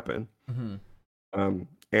could happen. mm-hmm.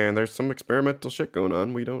 And there's some experimental shit going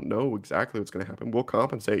on. We don't know exactly what's going to happen. We'll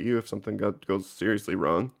compensate you if something goes seriously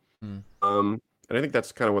wrong. Mm. And I think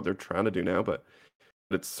that's kind of what they're trying to do now, but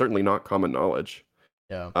it's certainly not common knowledge.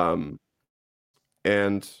 Yeah. Um,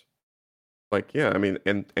 and like, yeah, I mean,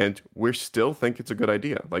 and we still think it's a good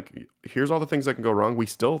idea. Like, here's all the things that can go wrong. We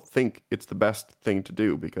still think it's the best thing to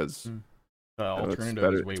do because Mm. The it's alternative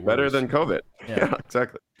better. is way It's better worse. than COVID. Yeah. Yeah,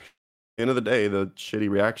 exactly. End of the day, the shitty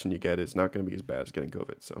reaction you get is not going to be as bad as getting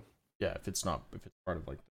COVID. So Yeah, if it's part of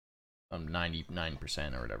like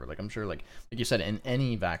 99% or whatever. Like I'm sure, like you said, in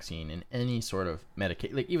any vaccine, in any sort of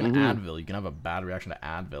medication, like even Hmm. Advil, you can have a bad reaction to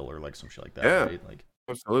Advil or like some shit like that, Yeah, right? Like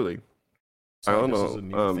absolutely. it's I not like don't this is know. a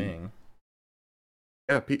new thing.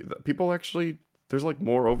 Yeah, people actually, there's like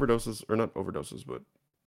more overdoses, or not overdoses, but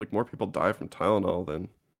like more people die from Tylenol than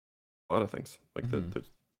a lot of things. Like Mm-hmm. the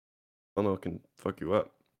Tylenol can fuck you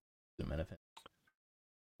up. The benefit.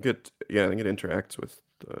 Yeah, I think it interacts with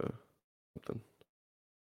something.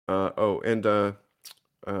 And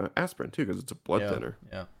aspirin too, because it's a blood Yeah, thinner.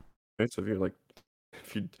 yeah. Right? So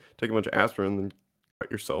if you take a bunch of aspirin and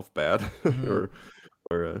cut yourself bad, Mm-hmm.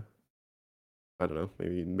 or I don't know,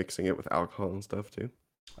 maybe mixing it with alcohol and stuff too.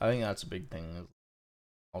 I think that's a big thing. Is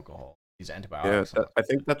alcohol. These Yeah, antibiotics. I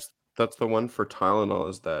think that's the one for Tylenol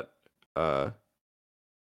is that uh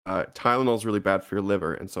Tylenol is really bad for your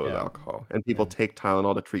liver, and so is Yeah, alcohol. And and people then take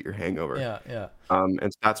Tylenol to treat your hangover. yeah, yeah.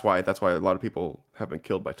 And that's why a lot of people have been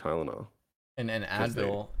killed by Tylenol And because they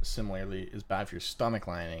Advil similarly is bad for your stomach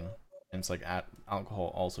lining, and it's like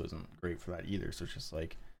alcohol also isn't great for that either. So it's just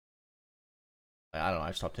like I don't know.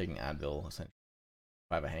 I stopped taking Advil essentially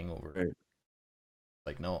if I have a hangover. right.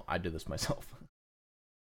 Like no, I did this myself.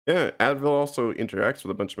 Yeah, Advil also interacts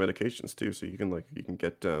with a bunch of medications too, so you can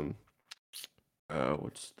get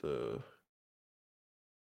what's the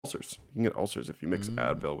ulcers. You can get ulcers if you mix Mm.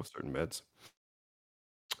 Advil with certain meds.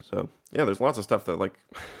 So yeah, there's lots of stuff that like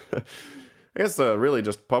I guess really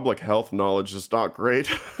just public health knowledge is not great.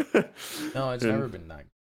 No, it's And never been that.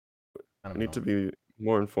 I we don't need to know. be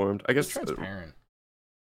more informed. I Just guess transparent.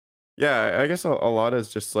 yeah, I guess a lot is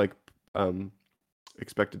just like um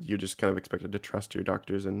expected you just kind of expected to trust your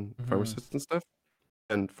doctors and Mm-hmm. pharmacists and stuff.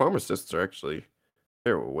 And pharmacists are actually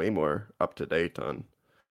they're way more up to date on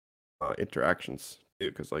interactions too,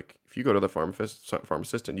 because like if you go to the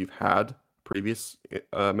pharmacist and you've had previous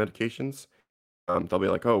medications, they'll be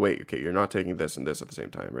like, oh wait, okay, you're not taking this and this at the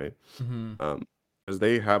same time, right? Mm-hmm. Um, because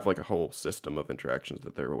they have like a whole system of interactions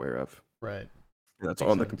that they're aware of. Right. And that's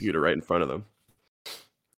Makes on the sense. computer right in front of them.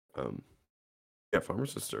 Um, yeah,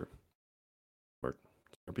 pharmacists are smart,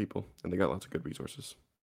 smart people, and they got lots of good resources.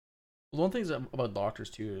 Well, one thing about doctors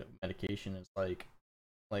too, medication is like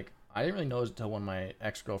I didn't really know until one of my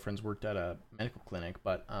ex girlfriends worked at a medical clinic,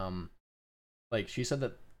 but like she said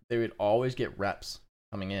that they would always get reps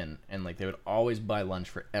coming in and like they would always buy lunch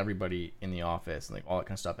for everybody in the office and like all that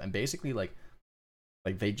kind of stuff and basically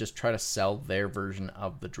like they just try to sell their version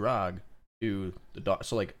of the drug to the doc.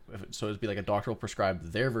 So like so it'd be like a doctor will prescribe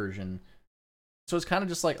their version. So it's kind of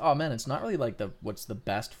just like, oh man, it's not really like the what's the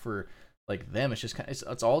best for like them. It's just kind of,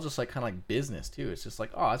 it's all just like kind of like business too. It's just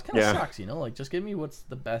like, oh, it kind of Yeah, sucks, you know, like just give me what's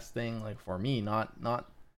the best thing like for me, not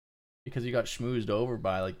because you got schmoozed over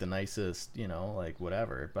by like the nicest, you know, like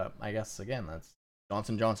whatever. But I guess again, that's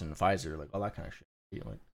Johnson, Pfizer, like all that kind of shit. You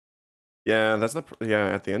know, like yeah, yeah.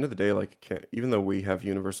 At the end of the day, like, even though we have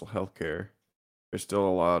universal health care, there's still a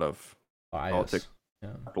lot of politics, bias.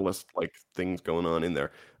 Yeah. capitalist like things going on in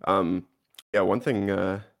there. Um, yeah, one thing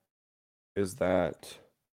is that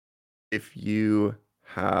if you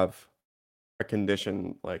have a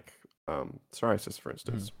condition like psoriasis, for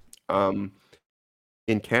Mm-hmm. instance, um,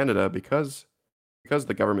 in Canada, because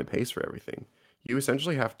the government pays for everything, you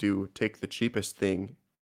essentially have to take the cheapest thing,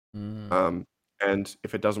 Mm, um, and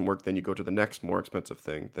if it doesn't work, then you go to the next more expensive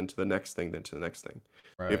thing, then to the next thing, then to the next thing.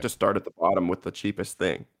 You have right. to start at the bottom with the cheapest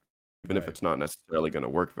thing, even if Right. it's not necessarily going to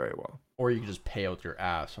work very well. Or you could just pay out your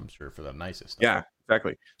ass, I'm sure, for the nicest stuff. Yeah,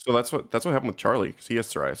 exactly. So that's what happened with Charlie because he has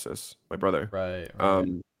psoriasis, my brother. Right, right,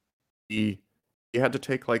 Um, he he had to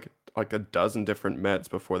take like a dozen different meds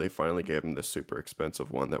before they finally gave him this super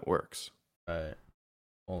expensive one that works. right.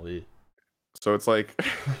 Holy. So it's like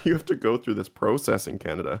you have to go through this process in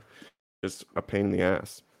Canada. It's a pain in the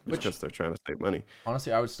ass just Which because they're trying to save money.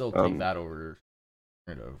 honestly, I would still take Um, that over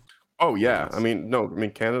alternative oh yeah, I ways. mean no, I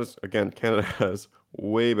mean Canada has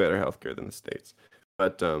way better healthcare than the States,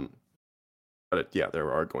 but yeah,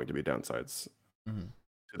 there are going to be downsides Hmm.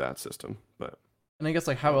 to that system. But And I guess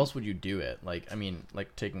like how um, else would you do it? Like I mean,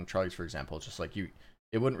 like taking Charlie's for example, it's just like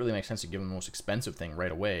it wouldn't really make sense to give him the most expensive thing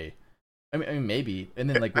right away. I mean maybe, and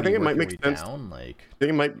then like I when think you it work might your make way sense. down, like I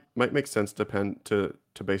think it might make sense to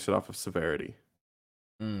base it off of severity.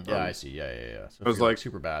 yeah, I Um, see, yeah, yeah, yeah. So it if was you're like like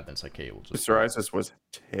super bad, then it's like, hey, we'll his just psoriasis was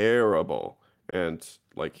terrible, and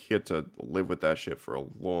like he had to live with that shit for a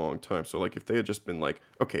long time. So like if they had just been like,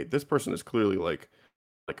 okay, this person is clearly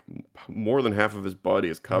more than half of his body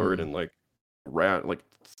is covered mm, in like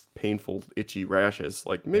painful itchy rashes,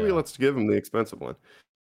 like maybe yeah, let's give him the expensive one.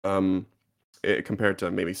 Um, compared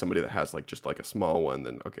to maybe somebody that has like just like a small one,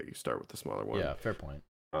 then okay, you start with the smaller one. yeah, fair point.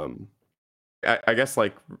 Um, I guess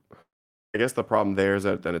like I guess the problem there is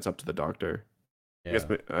that then it's up to the doctor. I guess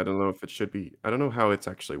Yeah. I don't know if it should be. I don't know how it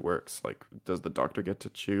actually works. Like, does the doctor get to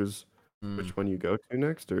choose Mm. which one you go to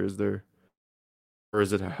next, or is there, or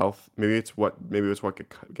is it a health? Maybe it's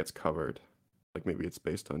what gets covered. Like maybe it's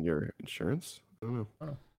based on your insurance. I don't know. I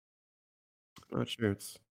don't know. I'm not sure.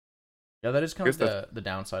 It's. Yeah, that is I kind guess of that's. the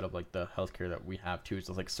downside of like the healthcare that we have too. Is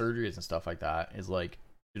like surgeries and stuff like that. Is like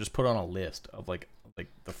you just put on a list of like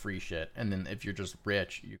the free shit, and then if you're just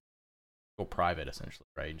rich, you go private essentially,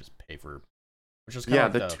 right? You just pay for, which is kind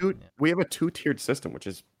of Yeah, like the the two. yeah. We have a two-tiered system, which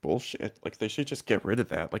is bullshit. Like they should just get rid of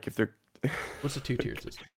that. Like if they're. What's the 2 tiered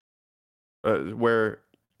like, system? where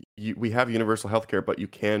we have universal healthcare, but you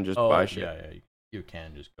can just Oh, buy like shit. yeah, you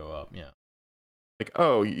can just go up, yeah, Like,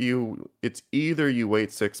 oh, it's either you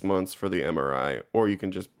wait 6 months for the MRI, or you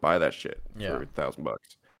can just buy that shit yeah, for $1,000.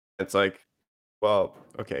 It's like, well,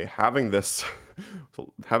 okay, having this,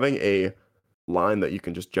 having a line that you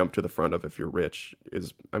can just jump to the front of if you're rich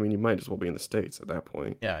is, I mean, you might as well be in the States at that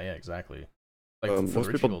point. yeah, exactly. Like for the Most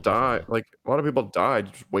rich people people, die, definitely. like a lot of people die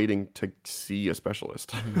just waiting to see a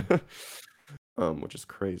specialist, Hmm. which is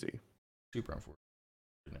crazy. Super unfortunate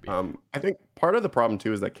behavior. I think part of the problem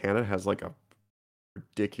too is that Canada has like a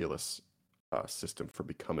ridiculous system for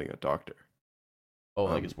becoming a doctor. Oh,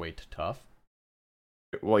 like Um, it's way too tough.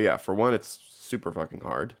 well, yeah, for one, it's super fucking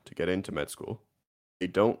hard to get into med school. They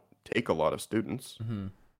don't take a lot of students, Hmm.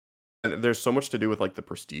 and there's so much to do with like the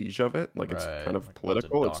prestige of it. Like it's Right, kind of like oh, it's a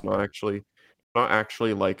political. It's doctor. not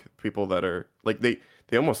actually like people that are like they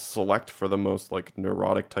almost select for the most like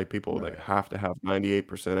neurotic type people that Right. have to have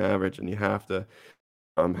 98% average, and you have to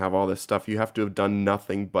have all this stuff. You have to have done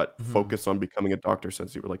nothing but Hmm. focus on becoming a doctor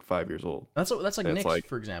since you were like 5 years old. That's like And it's Nick's, like,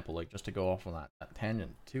 for example. Like just to go off on that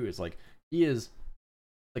tangent too. Is like he is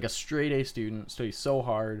like a straight A student, studies so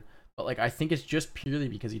hard, but like I think it's just purely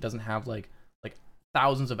because he doesn't have like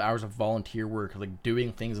thousands of hours of volunteer work, like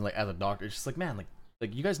doing things and like as a doctor. It's just like man,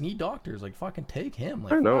 like you guys need doctors, like fucking take him, I like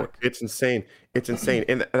don't know. fuck. It's insane. It's insane.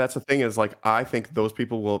 And that's the thing is like I think the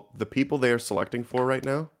people they are selecting for right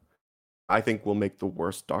now, I think will make the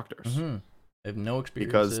worst doctors Mm-hmm. They have no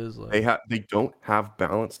because experiences, like they don't have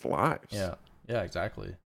balanced lives. yeah, yeah,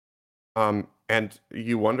 exactly. And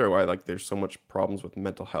you wonder why like there's so much problems with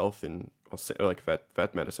mental health and I'll say, like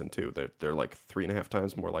vet medicine too. They're like 3.5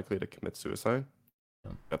 times more likely to commit suicide.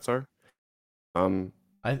 Yeah. Vets are. Um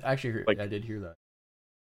I actually heard, yeah, I like did hear that.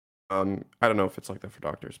 I don't know if it's like that for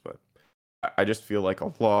doctors, but I just feel like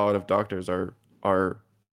a lot of doctors are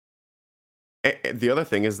the other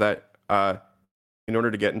thing is that in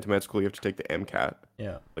order to get into med school, you have to take the MCAT,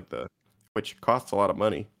 Yeah. like the which costs a lot of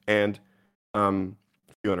money and a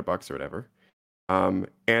few $100 or whatever.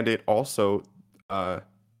 And it also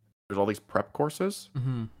there's all these prep courses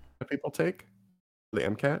Mm-hmm. that people take for the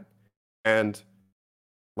MCAT, and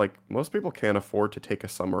like most people can't afford to take a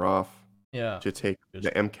summer off Yeah. to take the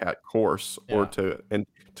Just MCAT course or yeah.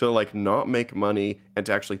 to like not make money and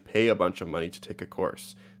to actually pay a bunch of money to take a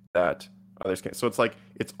course that others can't. So it's like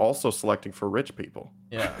it's also selecting for rich people,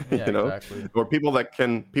 Yeah. Yeah. you know, Exactly. or people that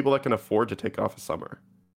can afford to take off a summer.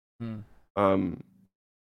 Mm. Um,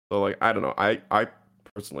 so like I don't know. I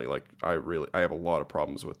personally like I have a lot of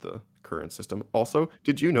problems with the current system. Also,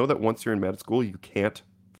 did you know that once you're in med school, you can't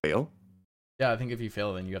fail? Yeah. I think if you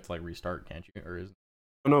fail, then you have to like restart, can't you? Or is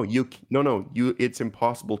No, you it's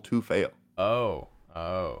impossible to fail. oh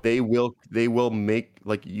oh They will make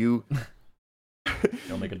like you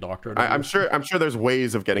they'll make a doctor out of I'm you. sure there's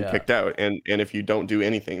ways of getting Yeah. kicked out and if you don't do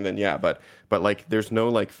anything then yeah, but like there's no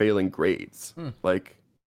like failing grades. Hmm. Like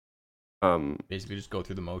um Basically, just go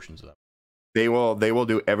through the motions of that. they will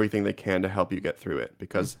do everything they can to help you get through it Hmm.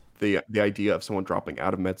 because the idea of someone dropping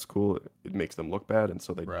out of med school it makes them look bad and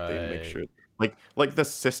so they make Right. sure like the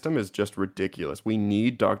system is just ridiculous. We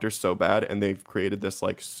need doctors so bad and they've created this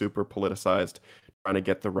like super politicized trying to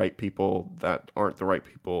get the right people that aren't the right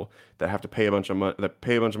people that have to pay a bunch of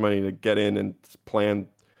money to get in and plan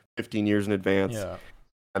 15 years in advance Yeah.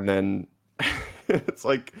 and then it's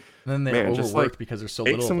like And then they're man just like overworked because there's so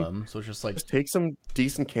take little of some them. So it's just like just take some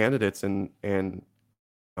decent candidates and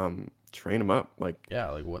train them up. Like yeah,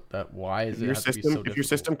 like what that? Why is it have to be so if your difficult?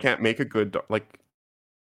 system can't make a good like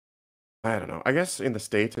I don't know. I guess in the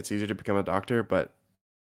States it's easier to become a doctor, but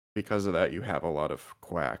because of that you have a lot of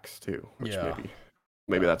quacks too, which Yeah.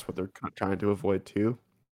 maybe Yeah. that's what they're trying to avoid too.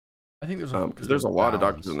 I think Because there's there's a a lot of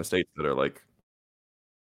doctors in balance. the States that are like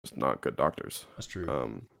just not good doctors. That's true.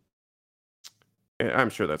 Um, and I'm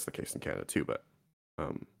sure that's the case in Canada too, but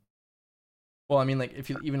um, Well, I mean, like if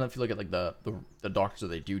you look at like the doctors that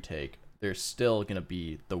they do take, they're still gonna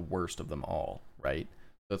be the worst of them all, right?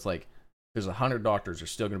 So it's like there's 100 doctors.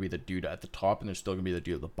 There's still gonna be the dude at the top, and there's still gonna be the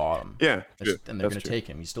dude at the bottom. Yeah, true. And they're That's gonna true. take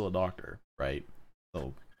him. He's still a doctor, right?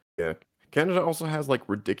 So Yeah. Canada also has like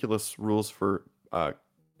ridiculous rules for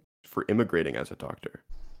immigrating as a doctor.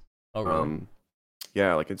 oh really?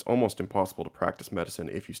 Yeah, like it's almost impossible to practice medicine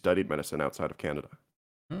if you studied medicine outside of Canada.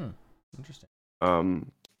 Interesting.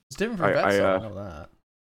 Um, It's different for vets. I know that.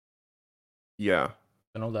 Yeah.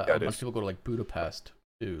 I know that Yeah, a it bunch of is. people go to like Budapest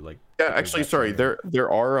too. Like Yeah, to go actually, vet sorry. training.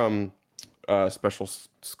 There are special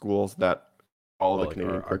schools that follow Oh, the like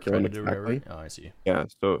Canadian are curriculum accredited or whatever. exactly. Oh, I see. Yeah,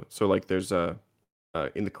 so like there's a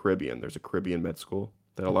in the Caribbean, there's a Caribbean med school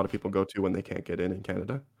that a lot of people go to when they can't get in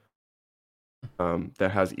Canada.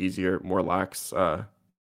 That has easier, more lax I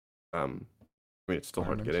mean, it's still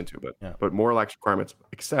hard to get into, Yeah. but more lax requirements.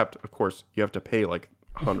 Except, of course, you have to pay like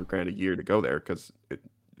 $100,000 a year to go there because it's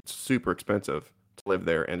super expensive to live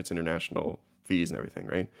there, and it's international fees and everything,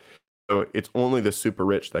 right? So it's only the super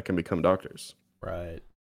rich that can become doctors. Right.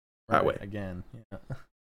 That way. Again.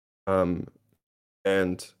 Yeah.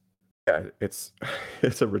 And yeah, it's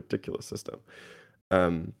it's a ridiculous system.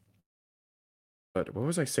 But what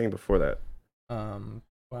was I saying before that?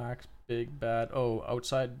 Wax, big bad. Oh,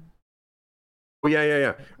 outside. Oh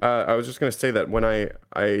yeah. I was just gonna say that when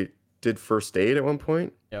I did first aid at one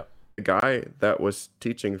point, Yep. the guy that was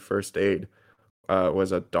teaching first aid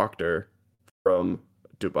was a doctor from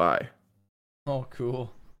Dubai. Oh,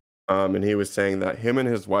 cool. And he was saying that him and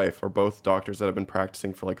his wife are both doctors that have been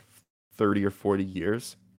practicing for like 30 or 40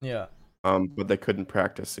 years. Yeah. But they couldn't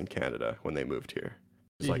practice in Canada when they moved here.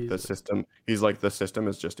 He's like the system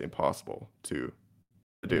is just impossible to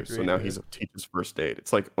do. So now he's teaches first aid.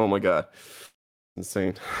 It's like, oh my God.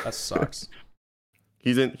 Insane. That sucks.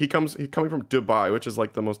 He's coming from Dubai, which is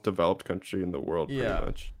like the most developed country in the world, pretty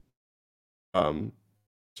much.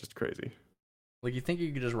 Just crazy. Like, you think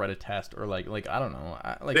you could just write a test, or like I don't know.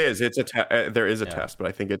 Like it is. It's a there is a test, but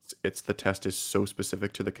I think it's the test is so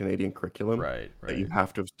specific to the Canadian curriculum, right. that you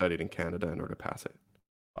have to have studied in Canada in order to pass it.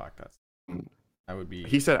 Fuck, that would be.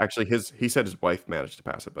 He said actually his wife managed to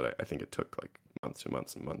pass it, but I think it took like months and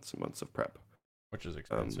months and months and months of prep, which is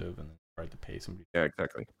expensive, and right to pay somebody. Yeah,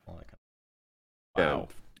 exactly. All that kind of... Wow.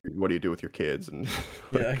 Yeah, what do you do with your kids and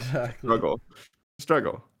yeah, exactly.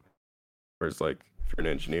 Struggle. Whereas like if you're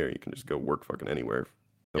an engineer, you can just go work fucking anywhere,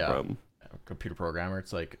 no problem. Computer programmer,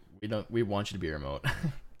 it's like we want you to be remote.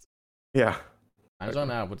 Yeah. Time's on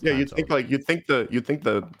now. Yeah, you'd think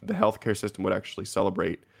the healthcare system would actually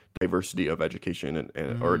celebrate diversity of education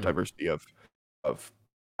and or diversity of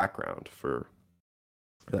background for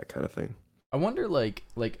that kind of thing. I wonder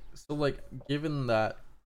given that,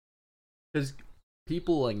 because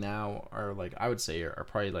people like now are like, I would say are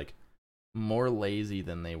probably like more lazy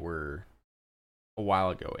than they were a while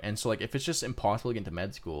ago, and so like if it's just impossible to get into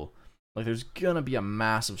med school, like there's gonna be a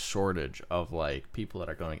massive shortage of like people that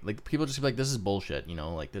are going, like people just be like, this is bullshit,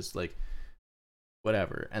 like this, like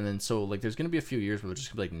whatever. And then so like there's gonna be a few years where there's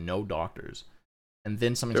just gonna be like no doctors, and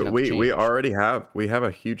then something's gonna change. We already have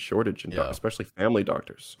a huge shortage in especially family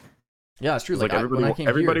doctors. Yeah, it's true. Like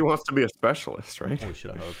everybody wants to be a specialist, right? Holy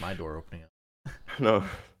shit, I thought it was my door opening up. No.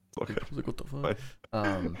 Okay. I was like, what the fuck?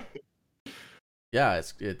 Yeah,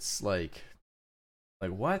 it's like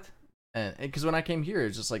what? And because when I came here,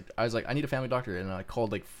 it's just like I was like, I need a family doctor, and I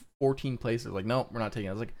called like 14 places. Like, nope, we're not taking it.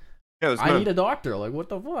 I was like, I need a doctor. Like, what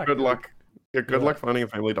the fuck? Good luck. Yeah, good luck finding a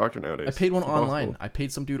family doctor nowadays. I paid one online. I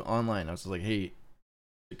paid some dude online. I was just like, hey,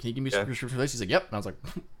 can you give me a prescription for this? He's like, yep. And I was like,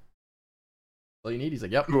 all you need? He's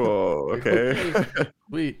like, yep. Cool. Okay.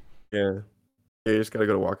 Sweet. Yeah. You just gotta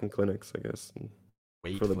go to walk-in clinics, I guess.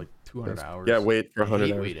 Wait for like 200 hours. Yeah, wait for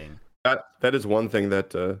 100 hours. Waiting. That is one thing that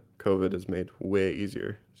COVID has made way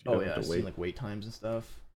easier. So I've like wait times and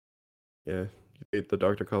stuff. Yeah, the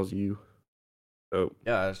doctor calls you. So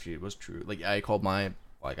yeah, actually, it was true. Like I called I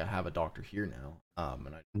have a doctor here now.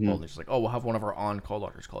 And I called and she's like, oh, we'll have one of our on-call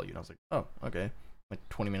doctors call you. And I was like, oh, okay. Like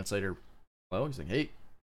 20 minutes later, hello. He's like, hey,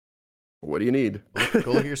 what do you need?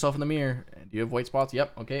 Go look at yourself in the mirror. Do you have white spots?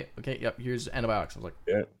 Yep. Okay. Yep. Here's antibiotics. I was like,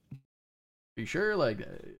 yeah. Are you sure? Like,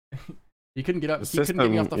 he couldn't get up. He couldn't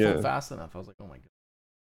get me off the phone fast enough. I was like, oh my god.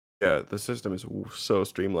 Yeah, the system is so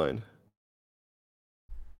streamlined.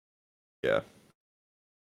 Yeah.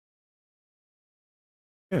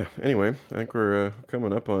 Yeah. Anyway, I think we're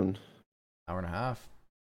coming up on hour and a half.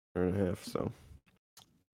 So.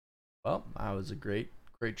 Well, that was a great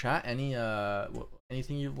chat.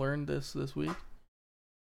 Anything you've learned this week?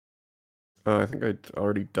 I think I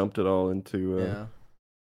already dumped it all into.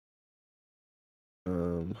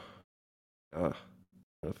 I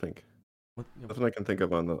don't think. Nothing I can think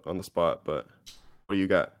of on the spot, but what do you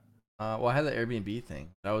got? Well, I had the Airbnb thing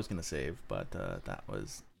that I was gonna save, but that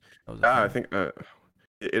was. That was a Yeah, I thing.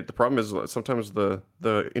 think the problem is sometimes the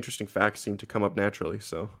interesting facts seem to come up naturally.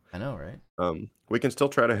 So I know, right? we can still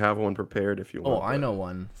try to have one prepared if you Oh, want, I but know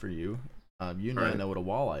one for you. You all may not right. know what a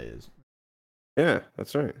walleye is. Yeah,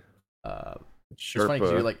 that's right. Uh, it's funny Sharp.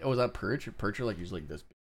 because you're like, oh, is that perch? Perch are like usually like this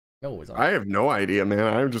big. No, it's not. I have no idea, man.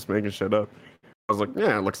 I'm just making shit up. I was like,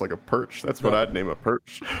 yeah, it looks like a perch. That's what The I'd name a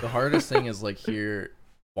perch. the hardest thing is like here,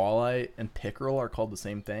 walleye and pickerel are called the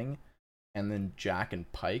same thing, and then jack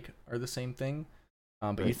and pike are the same thing.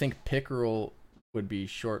 But you Right. think pickerel would be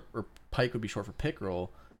short, or pike would be short for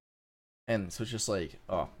pickerel, and so it's just like,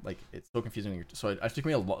 oh, like it's so confusing. So it took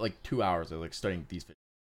me a lot, like 2 hours of like studying these fish.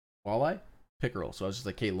 Walleye, pickerel. So I was just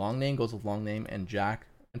like, okay, long name goes with long name, and jack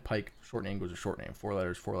and pike short name goes with short name. 4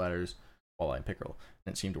 letters, walleye and pickerel,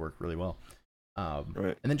 and it seemed to work really well.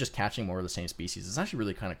 Right. And then just catching more of the same species is actually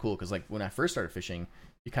really kind of cool because like when I first started fishing,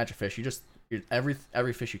 you catch a fish,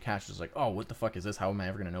 every fish you catch is like, oh, what the fuck is this? How am I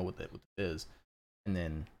ever gonna know what it is? And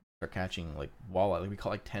then start catching like walleye, like we caught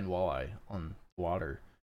like 10 walleye on the water.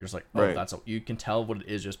 You're just like, oh, Right. you can tell what it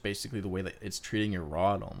is just basically the way that it's treating your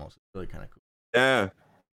rod almost. It's really kind of cool. Yeah,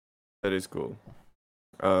 that is cool.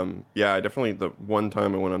 Yeah, I definitely the one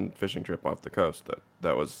time I went on a fishing trip off the coast,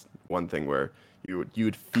 that was one thing where you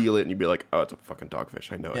would feel it and you'd be like, oh, it's a fucking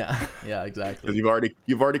dogfish. I know it. Yeah, yeah, Because exactly.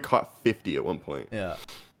 you've already caught 50 at one point. Yeah.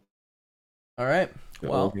 All right.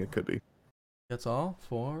 Well, Well, yeah, it could be. that's all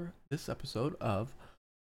for this episode of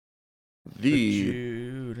the The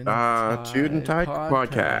Jude and Jude and Ty Ty podcast.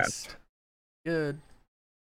 podcast. Good.